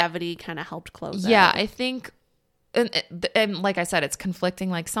think that gravity kind of helped close it. I think and like I said, it's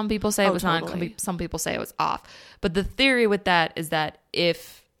conflicting. Some people say it was on, some people say it was off. But the theory with that is that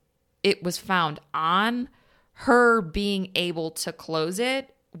if it was found on, her being able to close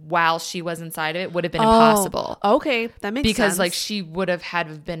it while she was inside of it would have been impossible. Okay, that makes sense. Because she would have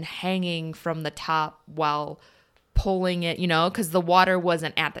had been hanging from the top while pulling it, because the water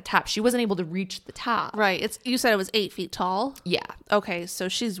wasn't at the top. She wasn't able to reach the top. Right. You said it was 8 feet tall? Yeah. Okay, so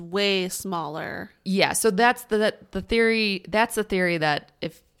she's way smaller. Yeah, so that's the theory. That's the theory that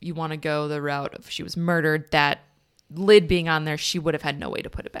if you want to go the route of she was murdered, that lid being on there, she would have had no way to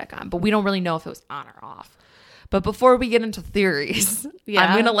put it back on. But we don't really know if it was on or off. But before we get into theories,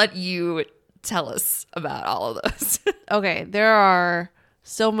 I'm going to let you tell us about all of those. Okay, there are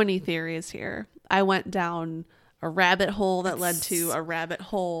so many theories here. I went down a rabbit hole that led to a rabbit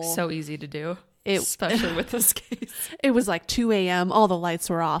hole. So easy to do, especially with this case. It was like 2 a.m. All the lights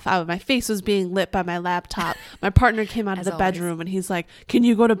were off. My face was being lit by my laptop. My partner came out of the bedroom and he's like, "Can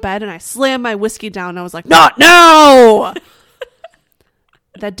you go to bed?" And I slammed my whiskey down and I was like, "Not now!"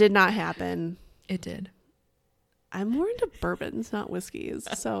 That did not happen. It did. I'm more into bourbons, not whiskeys.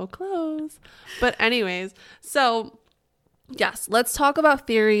 So close. But anyways, so yes, let's talk about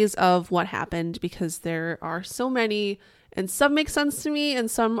theories of what happened because there are so many and some make sense to me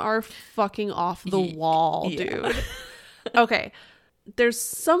and some are fucking off the wall, dude. Okay. There's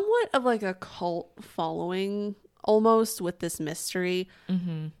somewhat of like a cult following almost with this mystery.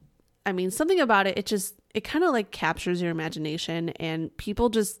 Mm-hmm. I mean, something about it, it kind of like captures your imagination and people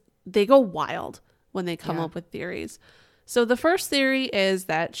they go wild when they come up with theories. So the first theory is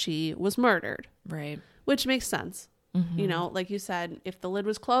that she was murdered. Right. Which makes sense. Mm-hmm. Like you said, if the lid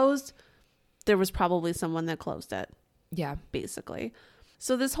was closed, there was probably someone that closed it. Yeah. Basically.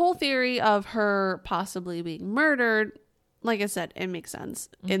 So this whole theory of her possibly being murdered, like I said, it makes sense.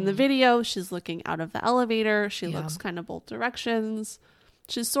 Mm-hmm. In the video, she's looking out of the elevator. She looks kind of both directions.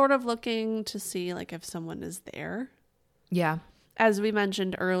 She's sort of looking to see like if someone is there. Yeah. As we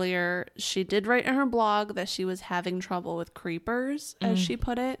mentioned earlier, she did write in her blog that she was having trouble with creepers, as she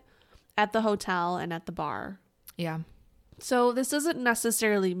put it, at the hotel and at the bar. Yeah. So this doesn't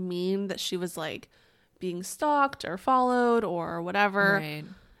necessarily mean that she was like being stalked or followed or whatever. Right.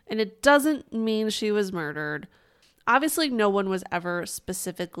 And it doesn't mean she was murdered. Obviously, no one was ever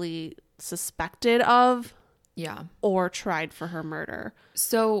specifically suspected of or tried for her murder.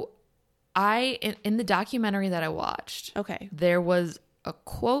 So in the documentary that I watched, there was a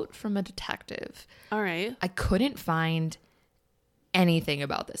quote from a detective. All right. I couldn't find anything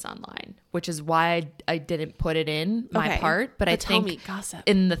about this online, which is why I didn't put it in my part. But I think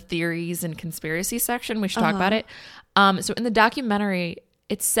in the theories and conspiracy section, we should talk about it. So in the documentary,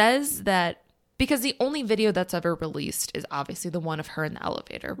 it says that because the only video that's ever released is obviously the one of her in the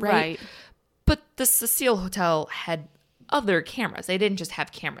elevator, right? But the Cecile Hotel had other cameras. They didn't just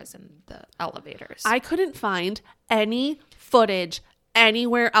have cameras in the elevators. I couldn't find any footage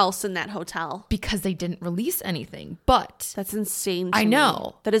anywhere else in that hotel because they didn't release anything. But that's insane to me. I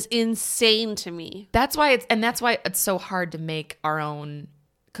know. That is insane to me. That's why it's so hard to make our own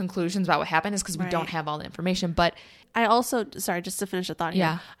conclusions about what happened, is because we don't have all the information. But I also, sorry, just to finish the thought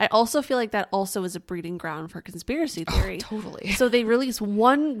here. I also feel like that also is a breeding ground for conspiracy theory. Oh, totally. So they released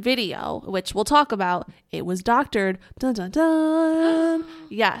one video, which we'll talk about. It was doctored. Dun, dun, dun.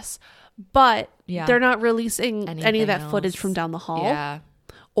 Yes. But they're not releasing any of that footage from down the hall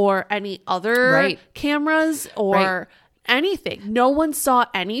or any other cameras or anything. No one saw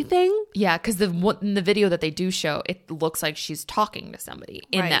anything. Yeah, because in the video that they do show, it looks like she's talking to somebody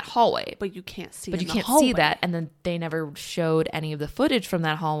in that hallway. But you can't see. But you can't see that, and then they never showed any of the footage from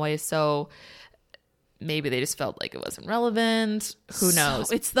that hallway. So maybe they just felt like it wasn't relevant. Who knows?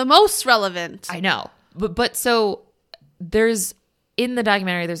 So it's the most relevant. I know, but so in the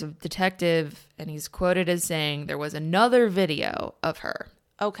documentary, there's a detective, and he's quoted as saying there was another video of her.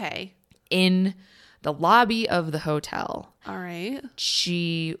 Okay. In the lobby of the hotel. All right.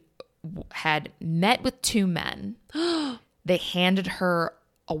 She had met with two men. They handed her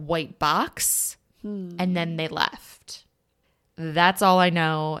a white box and then they left. That's all I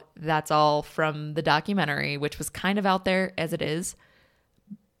know. That's all from the documentary, which was kind of out there as it is.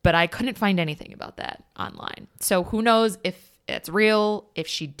 But I couldn't find anything about that online. So who knows if it's real. If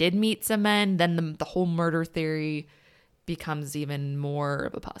she did meet some men, then the whole murder theory becomes even more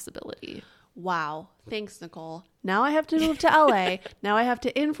of a possibility. Wow. Thanks, Nicole. Now I have to move to LA. Now I have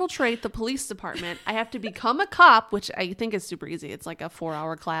to infiltrate the police department. I have to become a cop, which I think is super easy. It's like a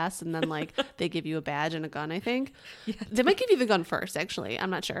 4-hour class, and then like they give you a badge and a gun, I think. Yeah, they might give you the gun first, actually. I'm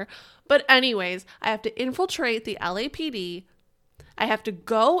not sure. But anyways, I have to infiltrate the LAPD. I have to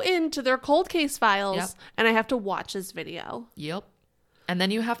go into their cold case files, and I have to watch this video. Yep. And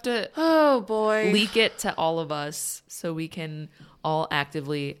then you have to leak it to all of us so we can all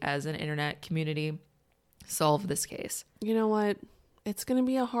actively, as an internet community, solve this case. You know what? It's going to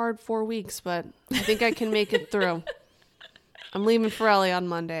be a hard 4 weeks, but I think I can make it through. I'm leaving for LA on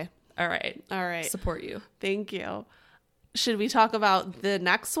Monday. All right. All right. Support you. Thank you. Should we talk about the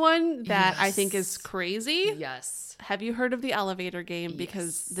next one that I think is crazy? Yes. Have you heard of the elevator game?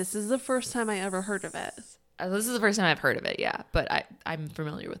 Because this is the first time I ever heard of it. This is the first time I've heard of it, yeah. But I'm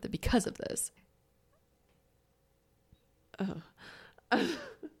familiar with it because of this. Oh.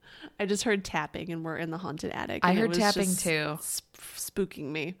 I just heard tapping and we're in the haunted attic. I heard tapping too.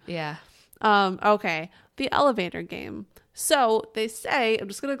 Spooking me. Yeah. Okay. The elevator game. So they say, I'm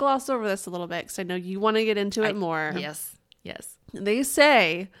just going to gloss over this a little bit because I know you want to get into it more. Yes. Yes. They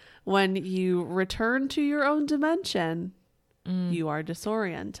say when you return to your own dimension, you are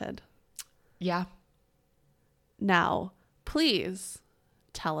disoriented. Yeah. Now, please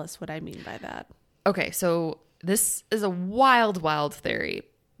tell us what I mean by that. Okay, so this is a wild, wild theory.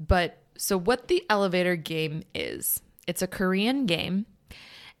 But so what the elevator game is, it's a Korean game.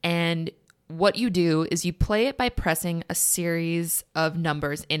 And what you do is you play it by pressing a series of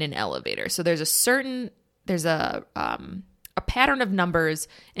numbers in an elevator. So there's a pattern of numbers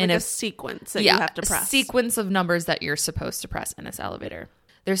in like a sequence that you have to press. A sequence of numbers that you're supposed to press in this elevator.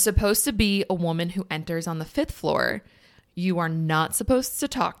 There's supposed to be a woman who enters on the 5th floor. You are not supposed to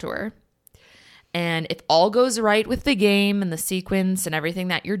talk to her. And if all goes right with the game and the sequence and everything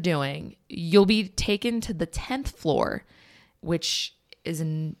that you're doing, you'll be taken to the 10th floor, which is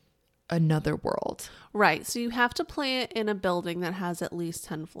in another world. Right. So you have to play it in a building that has at least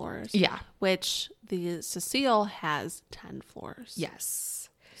 10 floors. Yeah. Which the Cecile has 10 floors. Yes.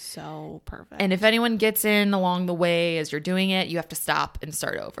 So perfect. And if anyone gets in along the way as you're doing it, you have to stop and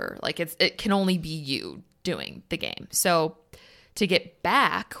start over. Like it can only be you doing the game. So to get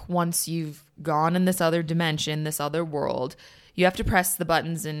back, once you've gone in this other dimension, this other world, you have to press the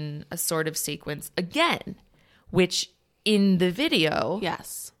buttons in a sort of sequence again, which in the video,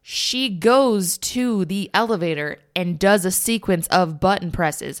 yes, she goes to the elevator and does a sequence of button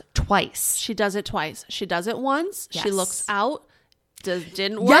presses twice. She does it twice. She does it once. Yes. She looks out.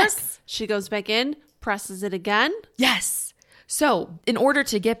 Didn't work. Yes. She goes back in, presses it again. Yes. So in order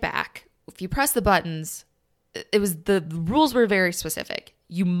to get back, if you press the buttons, the rules were very specific.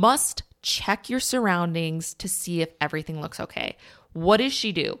 You must check your surroundings to see if everything looks okay. What does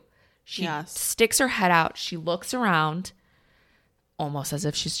she do? She sticks her head out. She looks around almost as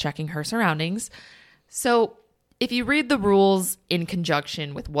if she's checking her surroundings. So if you read the rules in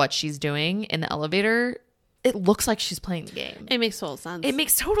conjunction with what she's doing in the elevator, it looks like she's playing the game. It makes total sense. It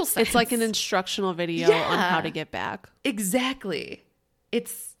makes total sense. It's like an instructional video on how to get back. Exactly.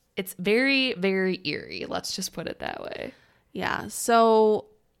 It's very, very eerie. Let's just put it that way. Yeah. So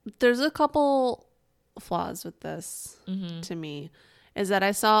there's a couple flaws with this to me. Is that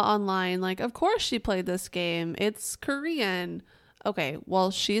I saw online, like, of course she played this game. It's Korean. Okay,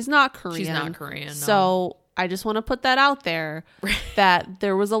 well, she's not Korean. She's not Korean, no. So I just want to put that out there, that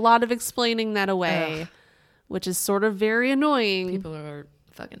there was a lot of explaining that away, which is sort of very annoying. People are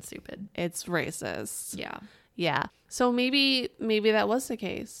fucking stupid. It's racist. Yeah. Yeah. So maybe that was the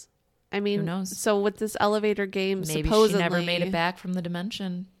case. I mean, who knows? So with this elevator game, maybe supposedly, she never made it back from the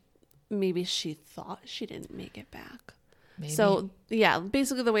dimension. Maybe she thought she didn't make it back. Maybe. So, yeah,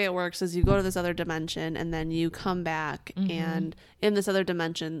 basically the way it works is you go to this other dimension and then you come back and in this other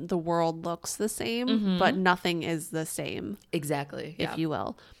dimension, the world looks the same, but nothing is the same. Exactly. If you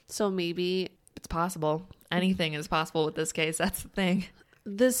will. So maybe it's possible. Anything is possible with this case. That's the thing.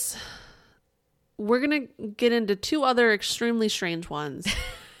 We're going to get into two other extremely strange ones.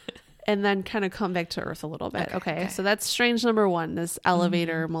 And then kind of come back to Earth a little bit. Okay. So that's strange number one, this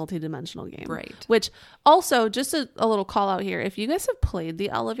elevator multidimensional game. Right. Which also, just a little call out here. If you guys have played the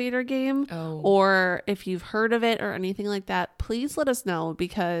elevator game or if you've heard of it or anything like that, please let us know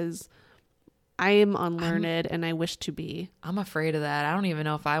because I am unlearned and I wish to be. I'm afraid of that. I don't even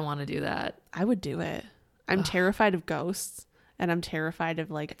know if I want to do that. I would do it. I'm terrified of ghosts and I'm terrified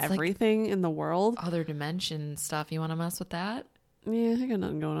of like everything in the world. Other dimension stuff. You want to mess with that? Yeah, I got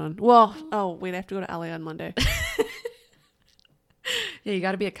nothing going on. Well, wait, I have to go to LA on Monday. Yeah, you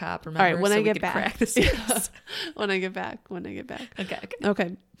got to be a cop, remember? All right, when so I get back. Crack this case. When I get back.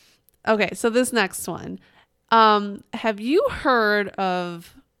 Okay, so this next one. Have you heard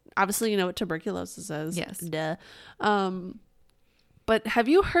of, obviously you know what tuberculosis is. Yes. Duh. But have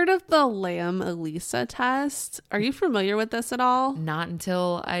you heard of the Lam Elisa test? Are you familiar with this at all? Not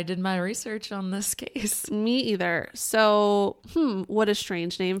until I did my research on this case. Me either. So, what a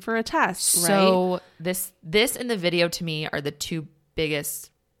strange name for a test, right? So this and the video to me are the two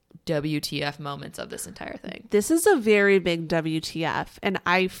biggest WTF moments of this entire thing. This is a very big WTF, and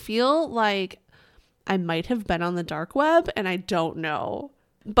I feel like I might have been on the dark web, and I don't know.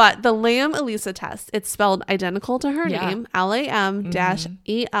 But the Lam Elisa test, it's spelled identical to her name, LAM-ELISA.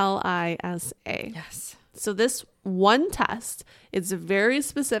 Yes. So this one test is very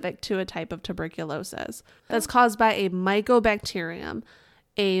specific to a type of tuberculosis that's caused by a mycobacterium.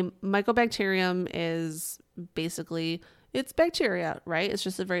 A mycobacterium is basically, it's bacteria, right? It's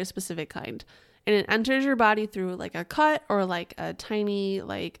just a very specific kind. And it enters your body through like a cut or like a tiny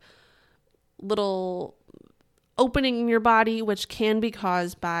like little opening in your body, which can be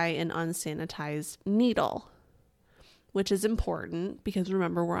caused by an unsanitized needle, which is important because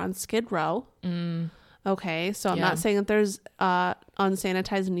remember, we're on Skid Row. Okay, so I'm not saying that there's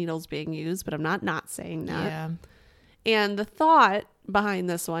unsanitized needles being used, but I'm not saying that. Yeah. And the thought behind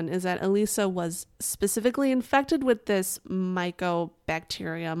this one is that Elisa was specifically infected with this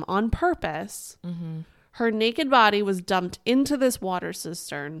mycobacterium on purpose. Her naked body was dumped into this water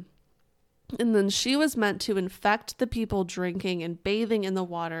cistern, and then she was meant to infect the people drinking and bathing in the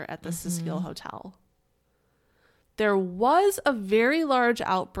water at the Cecile Hotel. There was a very large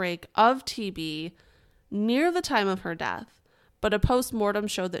outbreak of TB near the time of her death, but a post-mortem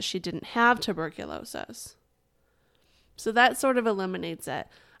showed that she didn't have tuberculosis. So that sort of eliminates it.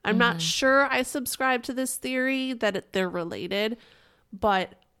 I'm not sure I subscribe to this theory that they're related,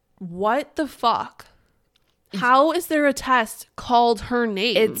 but what the fuck? How is there a test called her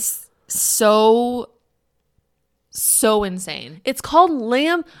name? It's so insane. It's called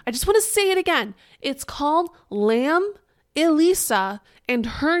Lam. I just want to say it again. It's called Lam Elisa, and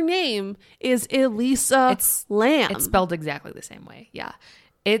her name is Elisa Lam. It's spelled exactly the same way. Yeah.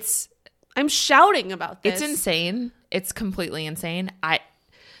 I'm shouting about this. It's insane. It's completely insane.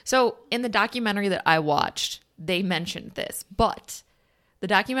 So in the documentary that I watched, they mentioned this, but the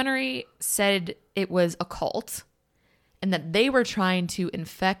documentary said it was a cult and that they were trying to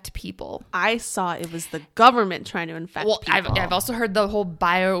infect people. I saw it was the government trying to infect people. I've also heard the whole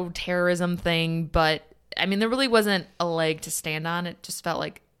bioterrorism thing, but I mean, there really wasn't a leg to stand on. It just felt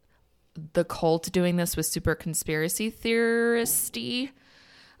like the cult doing this was super conspiracy theoristy.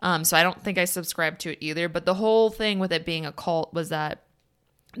 So I don't think I subscribed to it either. But the whole thing with it being a cult was that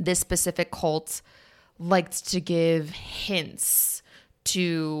this specific cult liked to give hints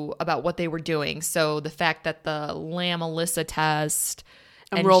about what they were doing. So the fact that the Lam Elisa test,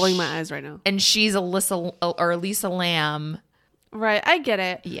 I'm rolling my eyes right now, and she's Elisa Lam. Right, I get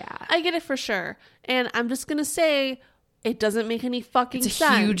it. Yeah, I get it for sure. And I'm just gonna say, it doesn't make any fucking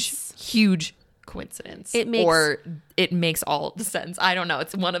sense. Huge coincidence. It makes all the sense. I don't know.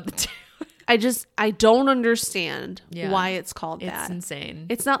 It's one of the two. I don't understand why it's called that. It's insane.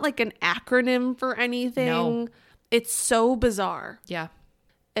 It's not like an acronym for anything. No. It's so bizarre. Yeah.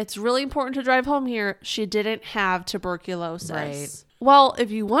 It's really important to drive home here. She didn't have tuberculosis. Right. Well,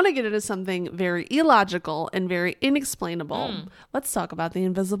 if you want to get into something very illogical and very inexplainable, let's talk about the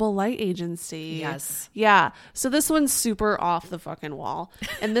Invisible Light Agency. Yes. Yeah. So this one's super off the fucking wall.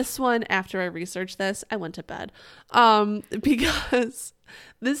 And this one, after I researched this, I went to bed. Because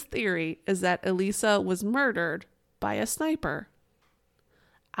this theory is that Elisa was murdered by a sniper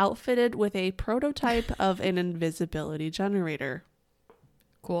outfitted with a prototype of an invisibility generator.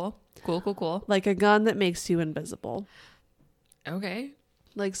 Cool. Like a gun that makes you invisible. Okay.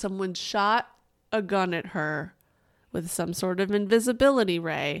 Like someone shot a gun at her with some sort of invisibility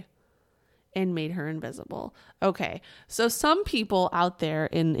ray and made her invisible. Okay. So some people out there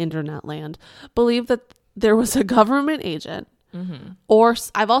in internet land believe that there was a government agent. Or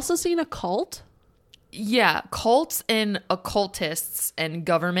I've also seen a cult. Yeah. Cults and occultists and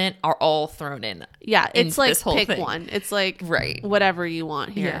government are all thrown in. Yeah. It's like pick thing. one. It's like right. Whatever you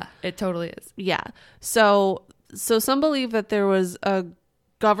want here. Yeah. It totally is. Yeah. So some believe that there was a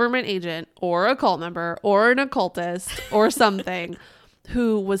government agent or a cult member or an occultist or something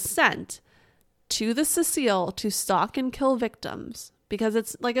who was sent to the Cecile to stalk and kill victims because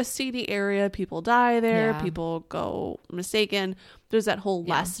it's like a seedy area. People die there. Yeah. People go mistaken. There's that whole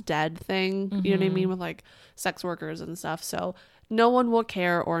less dead thing. You know what I mean? With like sex workers and stuff. So no one will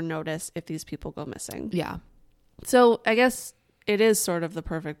care or notice if these people go missing. Yeah. So I guess it is sort of the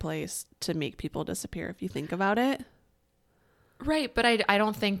perfect place to make people disappear if you think about it. Right. But I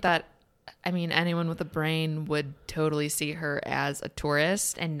don't think that, I mean, anyone with a brain would totally see her as a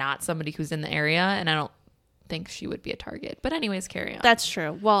tourist and not somebody who's in the area. And I don't think she would be a target. But anyways, carry on. That's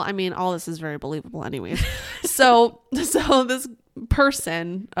true. Well, I mean, all this is very believable anyways. So this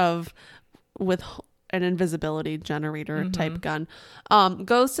person with an invisibility generator type gun,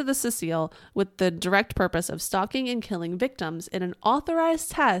 goes to the Cecile with the direct purpose of stalking and killing victims in an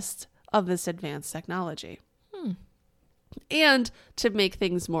authorized test of this advanced technology. And to make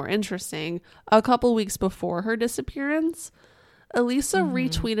things more interesting, a couple weeks before her disappearance, Elisa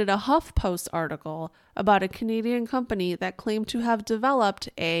retweeted a HuffPost article about a Canadian company that claimed to have developed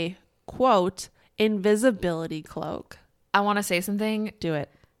a, quote, invisibility cloak. I want to say something. Do it.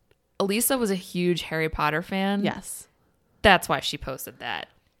 Elisa was a huge Harry Potter fan. Yes. That's why she posted that.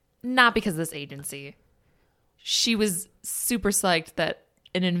 Not because of this agency. She was super psyched that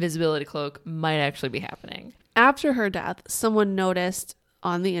an invisibility cloak might actually be happening. After her death, someone noticed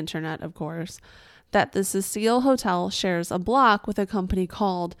on the internet, of course, that the Cecile Hotel shares a block with a company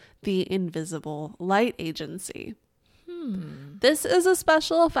called the Invisible Light Agency. This is a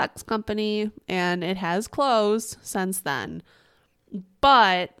special effects company, and it has closed since then.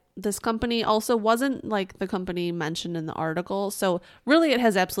 But this company also wasn't like the company mentioned in the article, so really it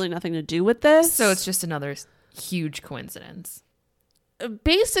has absolutely nothing to do with this. So it's just another huge coincidence.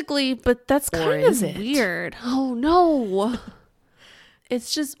 Basically, but that's kind of weird. Oh, no.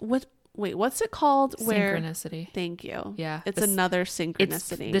 It's just, what's it called? Synchronicity. Thank you. Yeah. It's another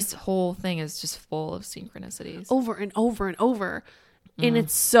synchronicity. This whole thing is just full of synchronicities. Over and over and over. And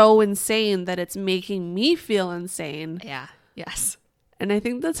it's so insane that it's making me feel insane. Yeah. Yes. And I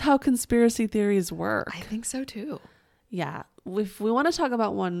think that's how conspiracy theories work. I think so too. Yeah. If we want to talk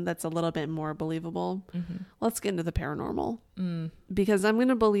about one that's a little bit more believable, let's get into the paranormal. Because I'm going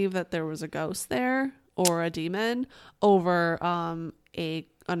to believe that there was a ghost there or a demon over an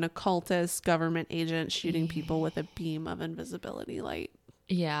occultist government agent shooting people with a beam of invisibility light.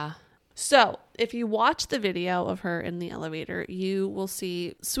 Yeah. So if you watch the video of her in the elevator, you will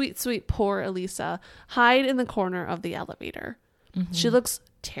see sweet, sweet, poor Elisa hide in the corner of the elevator. She looks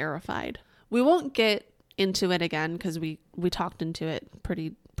terrified. We won't get into it again because we talked into it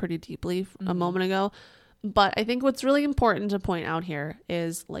pretty deeply a moment ago. But I think what's really important to point out here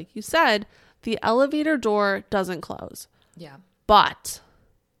is, like you said, the elevator door doesn't close. Yeah. But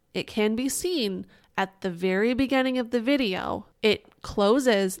it can be seen at the very beginning of the video. It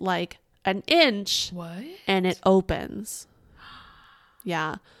closes like an inch. What? And it opens.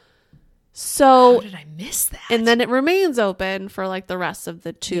 Yeah. So how did I miss that? And then it remains open for like the rest of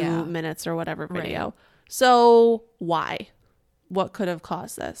the 2 minutes or whatever video. Right. So why? What could have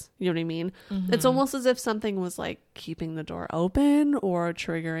caused this? You know what I mean? It's almost as if something was like keeping the door open or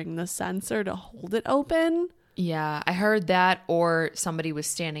triggering the sensor to hold it open. Yeah, I heard that, or somebody was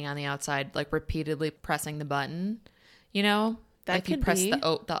standing on the outside, like repeatedly pressing the button. You know, that like could you press be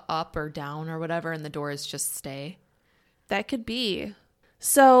the up or down or whatever, and the doors just stay. That could be.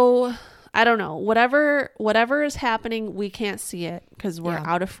 So I don't know. Whatever is happening, we can't see it because we're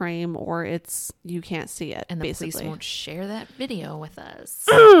out of frame, or you can't see it. And the basically. police won't share that video with us.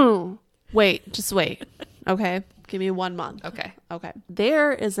 Just wait. Okay. Give me 1 month. Okay.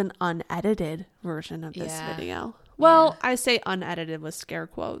 There is an unedited version of this video. Well, I say unedited with scare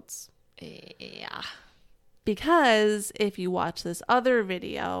quotes. Yeah. Because if you watch this other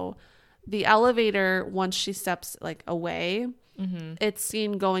video, the elevator, once she steps like away, it's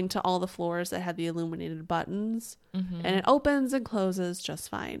seen going to all the floors that had the illuminated buttons, and it opens and closes just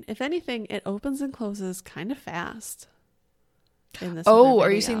fine. If anything, it opens and closes kind of fast. In this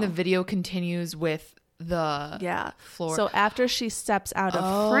are you saying the video continues with the floor? So after she steps out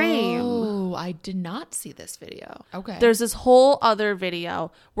of frame. Oh, I did not see this video. Okay. There's this whole other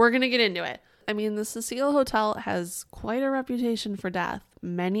video. We're going to get into it. I mean, the Cecile Hotel has quite a reputation for death.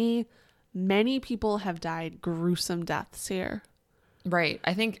 Many people have died gruesome deaths here. Right.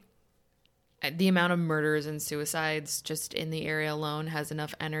 I think the amount of murders and suicides just in the area alone has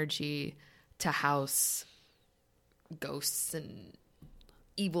enough energy to house ghosts and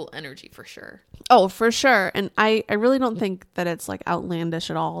evil energy for sure. Oh, for sure. And I really don't think that it's like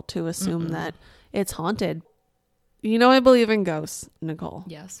outlandish at all to assume that it's haunted. You know, I believe in ghosts, Nicole.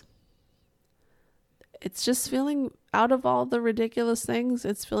 Yes. It's just feeling, out of all the ridiculous things,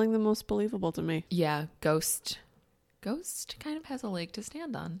 it's feeling the most believable to me. Yeah, Ghost kind of has a leg to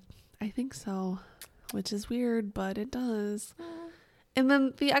stand on. I think so, which is weird, but it does. And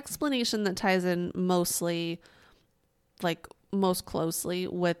then the explanation that ties in most closely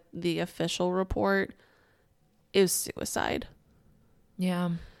with the official report is suicide. Yeah.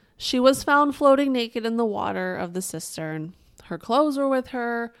 She was found floating naked in the water of the cistern. Her clothes were with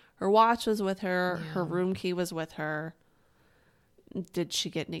her. Her watch was with her. Yeah. Her room key was with her. Did she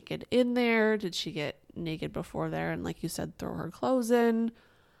get naked in there? Did she get naked before there? And like you said, throw her clothes in.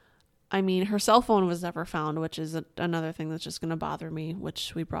 I mean, her cell phone was never found, which is another thing that's just going to bother me,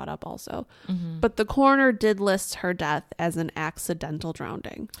 which we brought up also. But the coroner did list her death as an accidental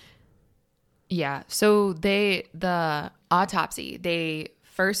drowning. Yeah. So the autopsy, they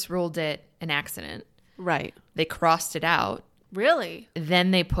first ruled it an accident. Right. They crossed it out. Really?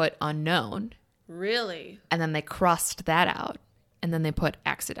 Then they put unknown. Really? And then they crossed that out. and then they put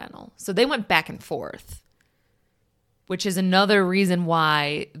accidental. So they went back and forth, which is another reason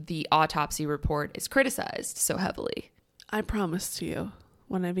why the autopsy report is criticized so heavily. I promise to you,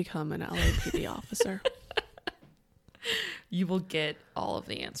 when I become an LAPD officer, you will get all of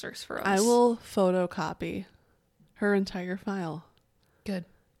the answers for us. I will photocopy her entire file. Good.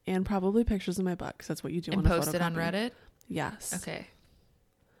 And probably pictures of my butt, because that's what you do. And post it on Reddit? Yes. Okay.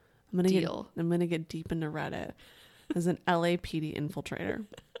 I'm gonna get deep into Reddit as an LAPD infiltrator.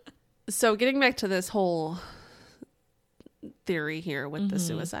 So getting back to this whole theory here with the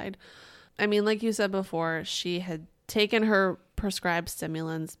suicide. I mean, like you said before, she had taken her prescribed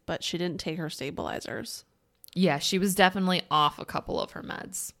stimulants, but she didn't take her stabilizers. Yeah, she was definitely off a couple of her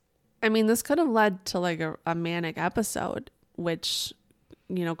meds. I mean, this could have led to like a manic episode, which,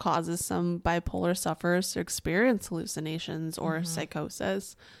 you know, causes some bipolar sufferers to experience hallucinations or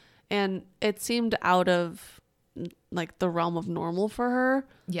psychosis. And it seemed out of like the realm of normal for her.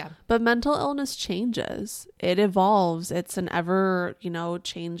 Yeah. But mental illness changes. It evolves. It's an ever, you know,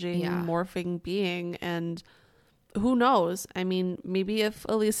 changing, morphing being. And who knows? I mean, maybe if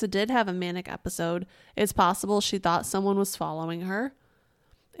Elisa did have a manic episode, it's possible she thought someone was following her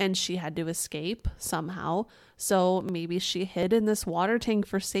and she had to escape somehow. So maybe she hid in this water tank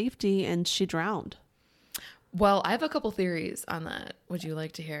for safety and she drowned. Well, I have a couple theories on that. Would you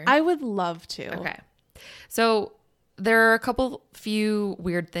like to hear? I would love to. Okay. So there are a few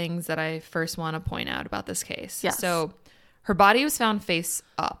weird things that I first want to point out about this case. Yes. So her body was found face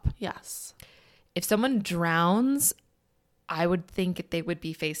up. Yes. If someone drowns, I would think they would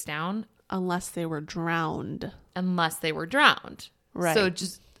be face down. Unless they were drowned. Right. So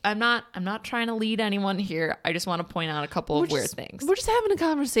just I'm not trying to lead anyone here. I just want to point out a couple of weird things. We're just having a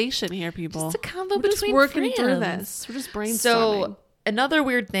conversation here, people. Just a convo between just working friends. through this. We're just brainstorming. So another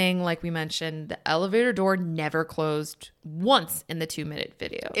weird thing, like we mentioned, the elevator door never closed once in the 2-minute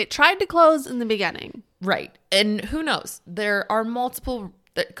video. It tried to close in the beginning. Right. And who knows? There are multiple.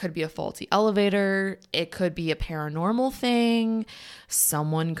 That could be a faulty elevator. It could be a paranormal thing.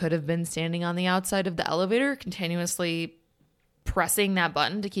 Someone could have been standing on the outside of the elevator continuously pressing that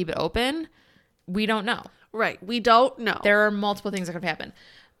button to keep it open. We don't know. Right. We don't know. There are multiple things that could happen.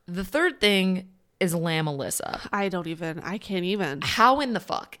 The third thing is Lam Elisa. I can't even. How in the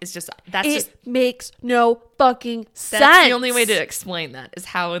fuck is just that's it just makes no fucking sense. That's the only way to explain that is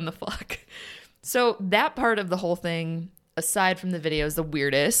how in the fuck. So that part of the whole thing, aside from the video, is the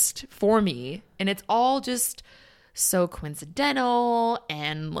weirdest for me. And it's all just so coincidental.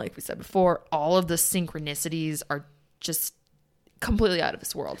 And like we said before, all of the synchronicities are just completely out of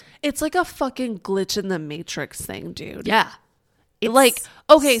this world. It's like a fucking glitch in the Matrix thing, dude. Yeah. It's like,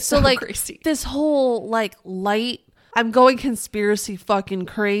 okay, so like crazy. This whole like light, I'm going conspiracy fucking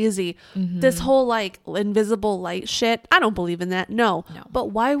crazy. This whole like invisible light shit, I don't believe in that. No. But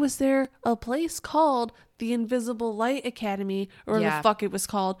why was there a place called the Invisible Light Academy, or the fuck it was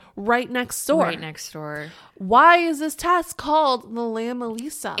called, right next door? Right next door. Why is this test called the Lam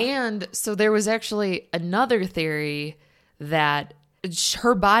Elisa? And so there was actually another theory that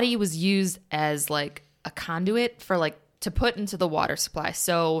her body was used as like a conduit for like to put into the water supply.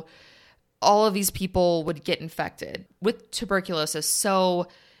 So all of these people would get infected with tuberculosis. So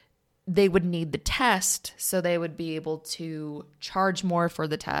they would need the test. So they would be able to charge more for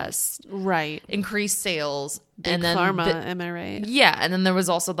the test. Right. Increase sales. Big and then pharma, am I right? Yeah. And then there was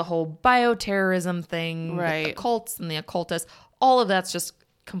also the whole bioterrorism thing. Right. With the cults and the occultists. All of that's just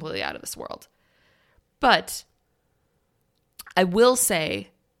completely out of this world. But I will say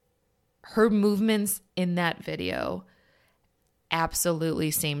her movements in that video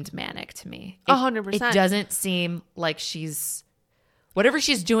absolutely seemed manic to me. 100%. It doesn't seem like whatever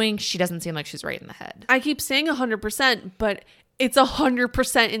she's doing, she doesn't seem like she's right in the head. I keep saying 100%, but it's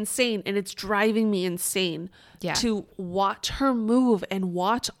 100% insane, and it's driving me insane to watch her move and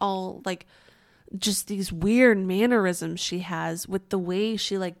watch all like just these weird mannerisms she has with the way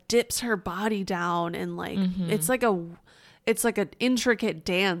she like dips her body down, and like it's like an intricate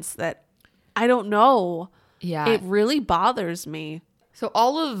dance that I don't know. Yeah. It really bothers me. So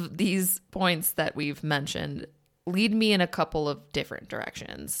all of these points that we've mentioned lead me in a couple of different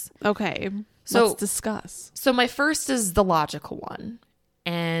directions. Okay. So let's discuss. So my first is the logical one.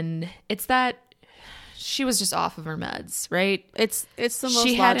 And it's that she was just off of her meds, right? It's the most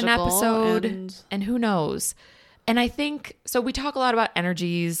she had an logical, episode and who knows. And I think so we talk a lot about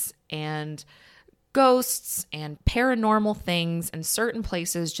energies and ghosts and paranormal things and certain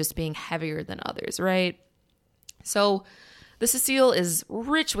places just being heavier than others, right? So the Cecile is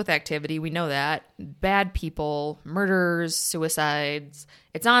rich with activity. We know that. Bad people, murders, suicides.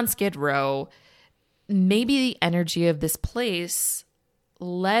 It's on Skid Row. maybe the energy of this place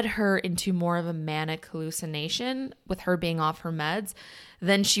led her into more of a manic hallucination with her being off her meds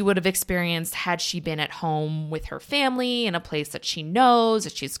than she would have experienced had she been at home with her family in a place that she knows,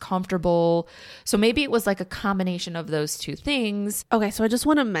 that she's comfortable. So maybe it was like a combination of those two things. Okay, so I just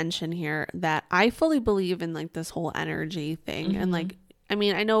want to mention here that I fully believe in like this whole energy thing. And like, I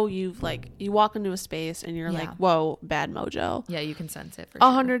mean, I know you've like, you walk into a space and you're like, whoa, bad mojo. Yeah, you can sense it for sure.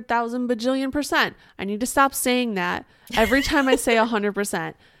 100,000 bajillion%. I need to stop saying that. Every time I say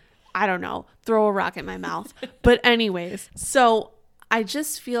 100%, I don't know, throw a rock in my mouth. But anyways, so I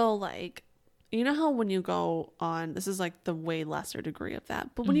just feel like, you know how when you go on, this is like the way lesser degree of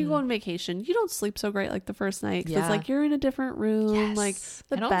that, but when you go on vacation, you don't sleep so great like the first night. Cause it's like you're in a different room. Like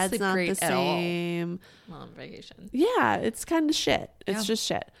the bed's not the same. Well, on vacation. Yeah, it's kind of shit. It's just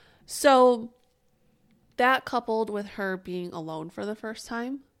shit. So that coupled with her being alone for the first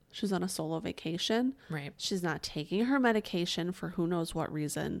time, she's on a solo vacation. Right. She's not taking her medication for who knows what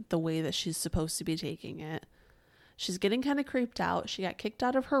reason, the way that she's supposed to be taking it. She's getting kind of creeped out. She got kicked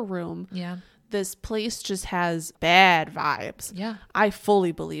out of her room. Yeah. This place just has bad vibes. Yeah. I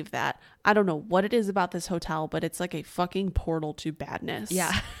fully believe that. I don't know what it is about this hotel, but it's like a fucking portal to badness.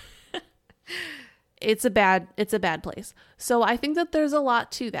 Yeah. It's a bad place. So I think that there's a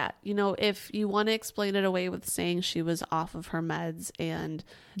lot to that. You know, if you want to explain it away with saying she was off of her meds and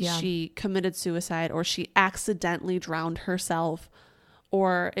she committed suicide, or she accidentally drowned herself,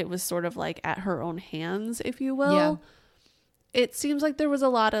 or it was sort of like at her own hands, if you will. Yeah. It seems like there was a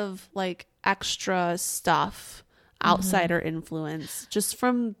lot of like extra stuff, outsider influence, just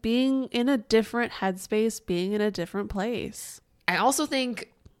from being in a different headspace, being in a different place. I also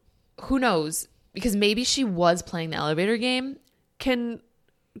think, who knows, because maybe she was playing the elevator game. Can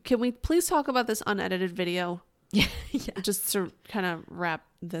we please talk about this unedited video? Yeah. Just to kind of wrap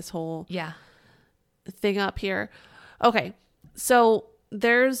this whole thing up here. Okay. So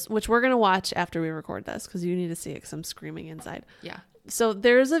which we're going to watch after we record this, because you need to see it because I'm screaming inside. Yeah. So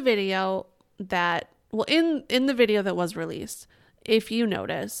there's a video that, well, in the video that was released, if you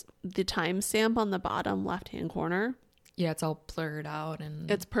notice the timestamp on the bottom left-hand corner. Yeah, it's all blurred out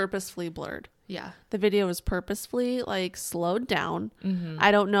and it's purposefully blurred. Yeah. The video is purposefully like slowed down.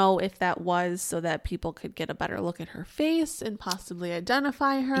 I don't know if that was so that people could get a better look at her face and possibly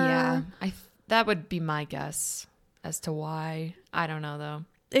identify her. Yeah. That would be my guess as to why. I don't know though.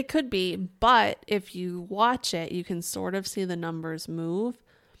 It could be, but if you watch it, you can sort of see the numbers move.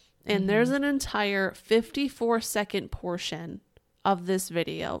 And there's an entire 54-second portion of this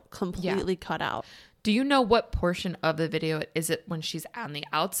video completely cut out. Do you know what portion of the video is it when she's on the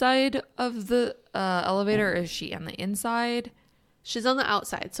outside of the elevator, or is she on the inside? She's on the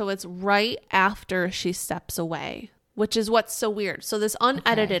outside. So it's right after she steps away, which is what's so weird. So this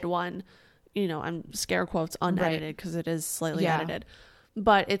unedited one, you know, I'm scare quotes unedited because it is slightly edited,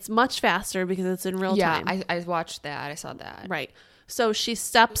 but it's much faster because it's in real time. Yeah, I watched that. I saw that. Right. So she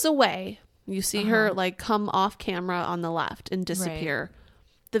steps away. You see her like come off camera on the left and disappear.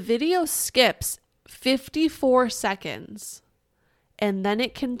 Right. The video skips 54 seconds and then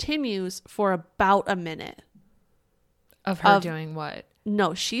it continues for about a minute. Of her doing what?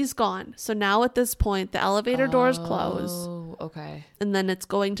 No, she's gone. So now at this point, the elevator doors close. Oh, okay. And then it's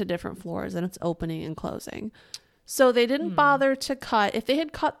going to different floors and it's opening and closing. So they didn't bother to cut. If they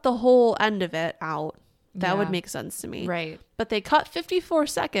had cut the whole end of it out, that would make sense to me. Right. But they cut 54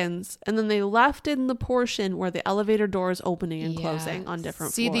 seconds and then they left in the portion where the elevator door is opening and closing on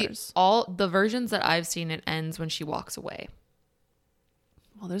different floors. The versions that I've seen, it ends when she walks away.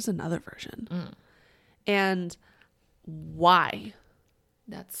 Well, there's another version. And why?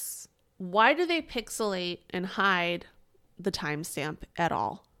 Why do they pixelate and hide the timestamp at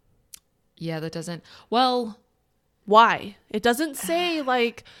all? Yeah, that doesn't. Well, why? It doesn't say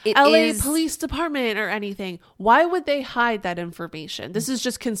like LA Police Department or anything. Why would they hide that information? This is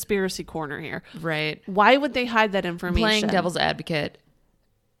just conspiracy corner here. Right. Why would they hide that information? Playing devil's advocate.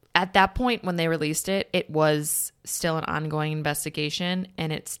 At that point when they released it, it was still an ongoing investigation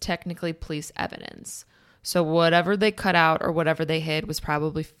and it's technically police evidence. So whatever they cut out or whatever they hid was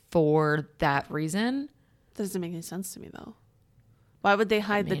probably for that reason. That doesn't make any sense to me though. Why would they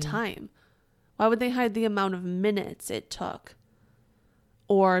hide the time? Why would they hide the amount of minutes it took?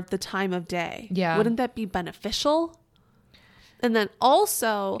 Or the time of day? Yeah. Wouldn't that be beneficial? And then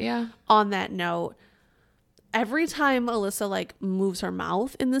also, on that note, every time Alyssa like moves her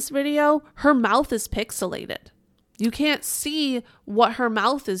mouth in this video, her mouth is pixelated. You can't see what her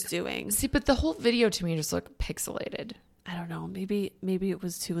mouth is doing. See, but the whole video to me just looked pixelated. I don't know. Maybe it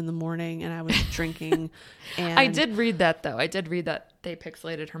was 2 a.m. and I was drinking. And I did read that though. I did read that they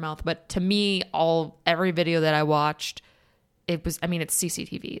pixelated her mouth, but to me, every video that I watched, it was. I mean, it's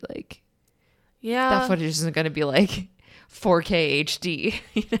CCTV. Like, that footage isn't going to be like 4K HD,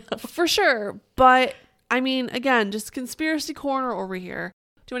 you know? For sure. But I mean, again, just conspiracy corner over here.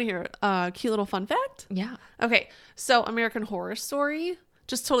 Do you want to hear a cute little fun fact? Yeah. Okay. So American Horror Story,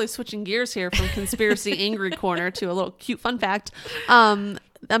 just totally switching gears here from conspiracy angry corner to a little cute fun fact.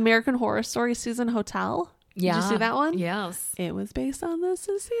 American Horror Story Season Hotel. Yeah. Did you see that one? Yes. It was based on the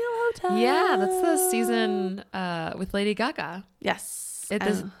Cecile Hotel. Yeah, that's the season with Lady Gaga. Yes.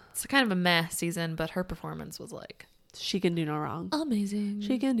 It's kind of a meh season, but her performance was like... She can do no wrong. Amazing.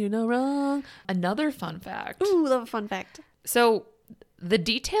 She can do no wrong. Another fun fact. Ooh, love a fun fact. So the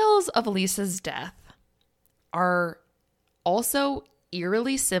details of Elisa's death are also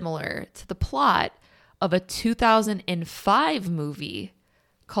eerily similar to the plot of a 2005 movie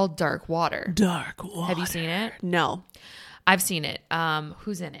called Dark Water. Dark Water. Have you seen it? No. I've seen it.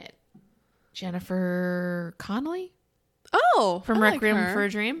 Who's in it? Jennifer Connelly? Oh, From I Requiem like her. for a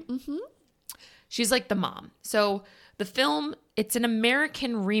Dream? Mm-hmm. She's like the mom. So the film, it's an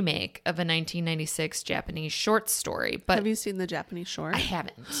American remake of a 1996 Japanese short story. But have you seen the Japanese short? I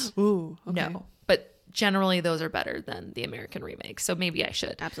haven't. Ooh, okay. No. But generally those are better than the American remake. So maybe I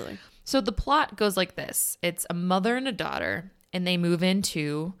should. Absolutely. So the plot goes like this. It's a mother and a daughter, and they move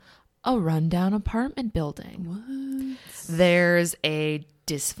into a rundown apartment building. What? There's a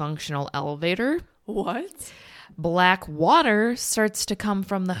dysfunctional elevator. What? Black water starts to come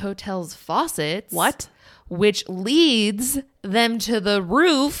from the hotel's faucets. What? Which leads them to the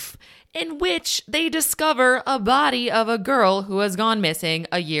roof, in which they discover a body of a girl who has gone missing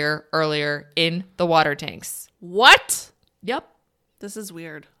a year earlier in the water tanks. What? Yep. This is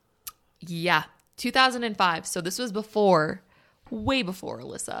weird. Yeah. 2005. So this was way before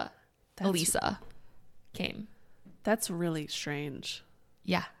Elisa came. That's really strange.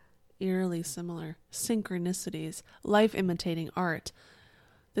 Yeah. Eerily similar. Synchronicities. Life imitating art.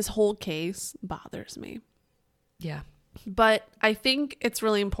 This whole case bothers me. Yeah. But I think it's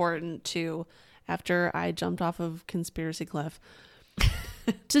really important to, after I jumped off of Conspiracy Cliff,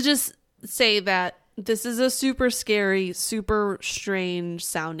 to just say that this is a super scary, super strange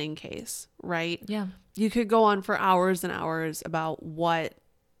sounding case, right? Yeah. You could go on for hours and hours about what,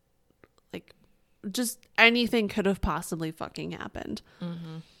 like, just anything could have possibly fucking happened.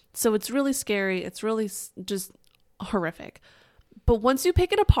 Mm-hmm. So it's really scary. It's really just horrific. But once you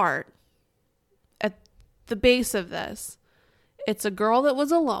pick it apart, at the base of this, it's a girl that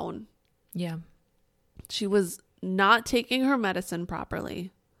was alone. Yeah. She was not taking her medicine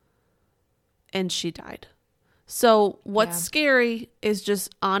properly, and she died. So what's scary is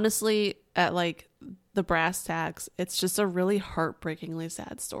just honestly at like the brass tacks, it's just a really heartbreakingly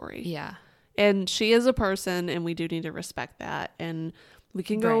sad story. Yeah. And she is a person, and we do need to respect that. And we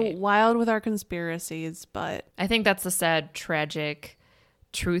can go wild with our conspiracies, but I think that's the sad, tragic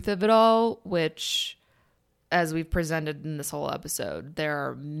truth of it all, which, as we've presented in this whole episode, there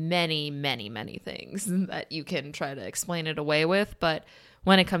are many, many, many things that you can try to explain it away with. But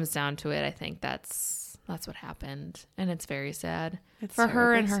when it comes down to it, I think that's what happened. And it's very sad for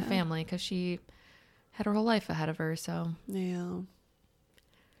her and her family, because she had her whole life ahead of her. So, yeah.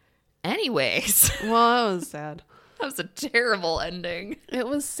 Anyways. Well, that was sad. That was a terrible ending. It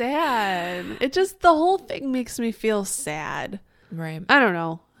was sad. It just, the whole thing makes me feel sad. Right. I don't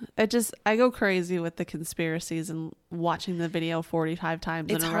know. I go crazy with the conspiracies and watching the video 45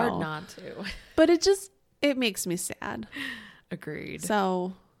 times in a row. It's hard not to. But it makes me sad. Agreed.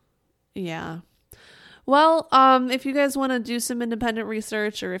 So, yeah. Well, if you guys want to do some independent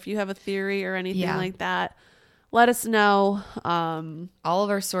research, or if you have a theory or anything like that, let us know. All of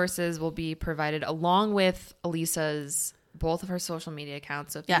our sources will be provided, along with Elisa's, both of her social media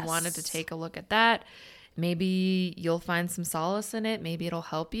accounts. So if you wanted to take a look at that, maybe you'll find some solace in it. Maybe it'll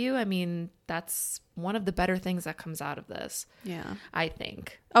help you. I mean, that's one of the better things that comes out of this. Yeah. I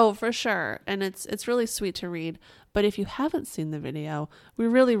think. Oh, for sure. And it's really sweet to read. But if you haven't seen the video, we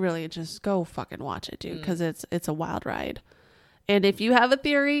really, really just go fucking watch it, dude, because it's a wild ride. And if you have a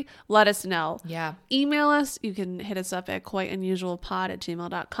theory, let us know. Yeah. Email us. You can hit us up at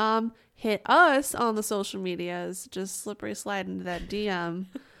quiteunusualpod@gmail.com. Hit us on the social medias. Just slippery slide into that DM.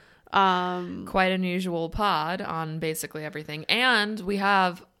 Quite Unusual Pod on basically everything. And we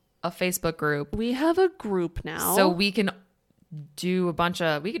have a Facebook group. We have a group now. So we can do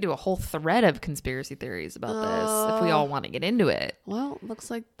we could do a whole thread of conspiracy theories about this if we all want to get into it. Well,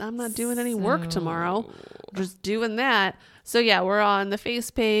 looks like I'm not doing any work tomorrow. I'm just doing that. So yeah, we're on the Face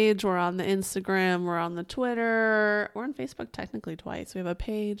page, we're on the Instagram, we're on the Twitter, we're on Facebook technically twice. We have a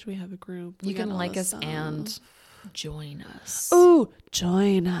page, we have a group. You can like us and join us. Ooh,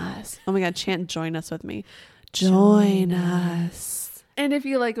 join us. Oh my God, chant join us with me. Join us. And if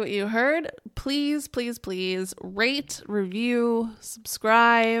you like what you heard, please, please, please rate, review,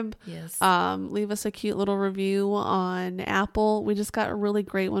 subscribe. Yes. Leave us a cute little review on Apple. We just got a really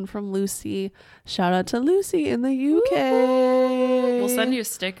great one from Lucy. Shout out to Lucy in the UK. We'll send you a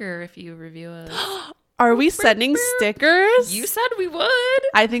sticker if you review us. Are we sending stickers? You said we would.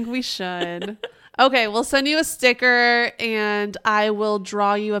 I think we should. Okay, we'll send you a sticker and I will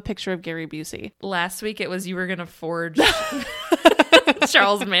draw you a picture of Gary Busey. Last week it was you were going to forge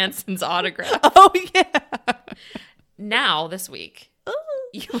Charles Manson's autograph. Oh, yeah. Now, this week,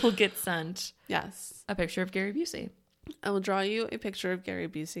 you will get sent a picture of Gary Busey. I will draw you a picture of Gary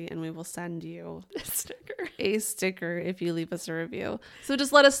Busey and we will send you a sticker if you leave us a review. So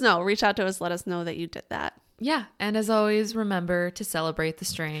just let us know. Reach out to us. Let us know that you did that. Yeah. And as always, remember to celebrate the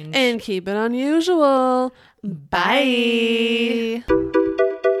strange. And keep it unusual. Bye.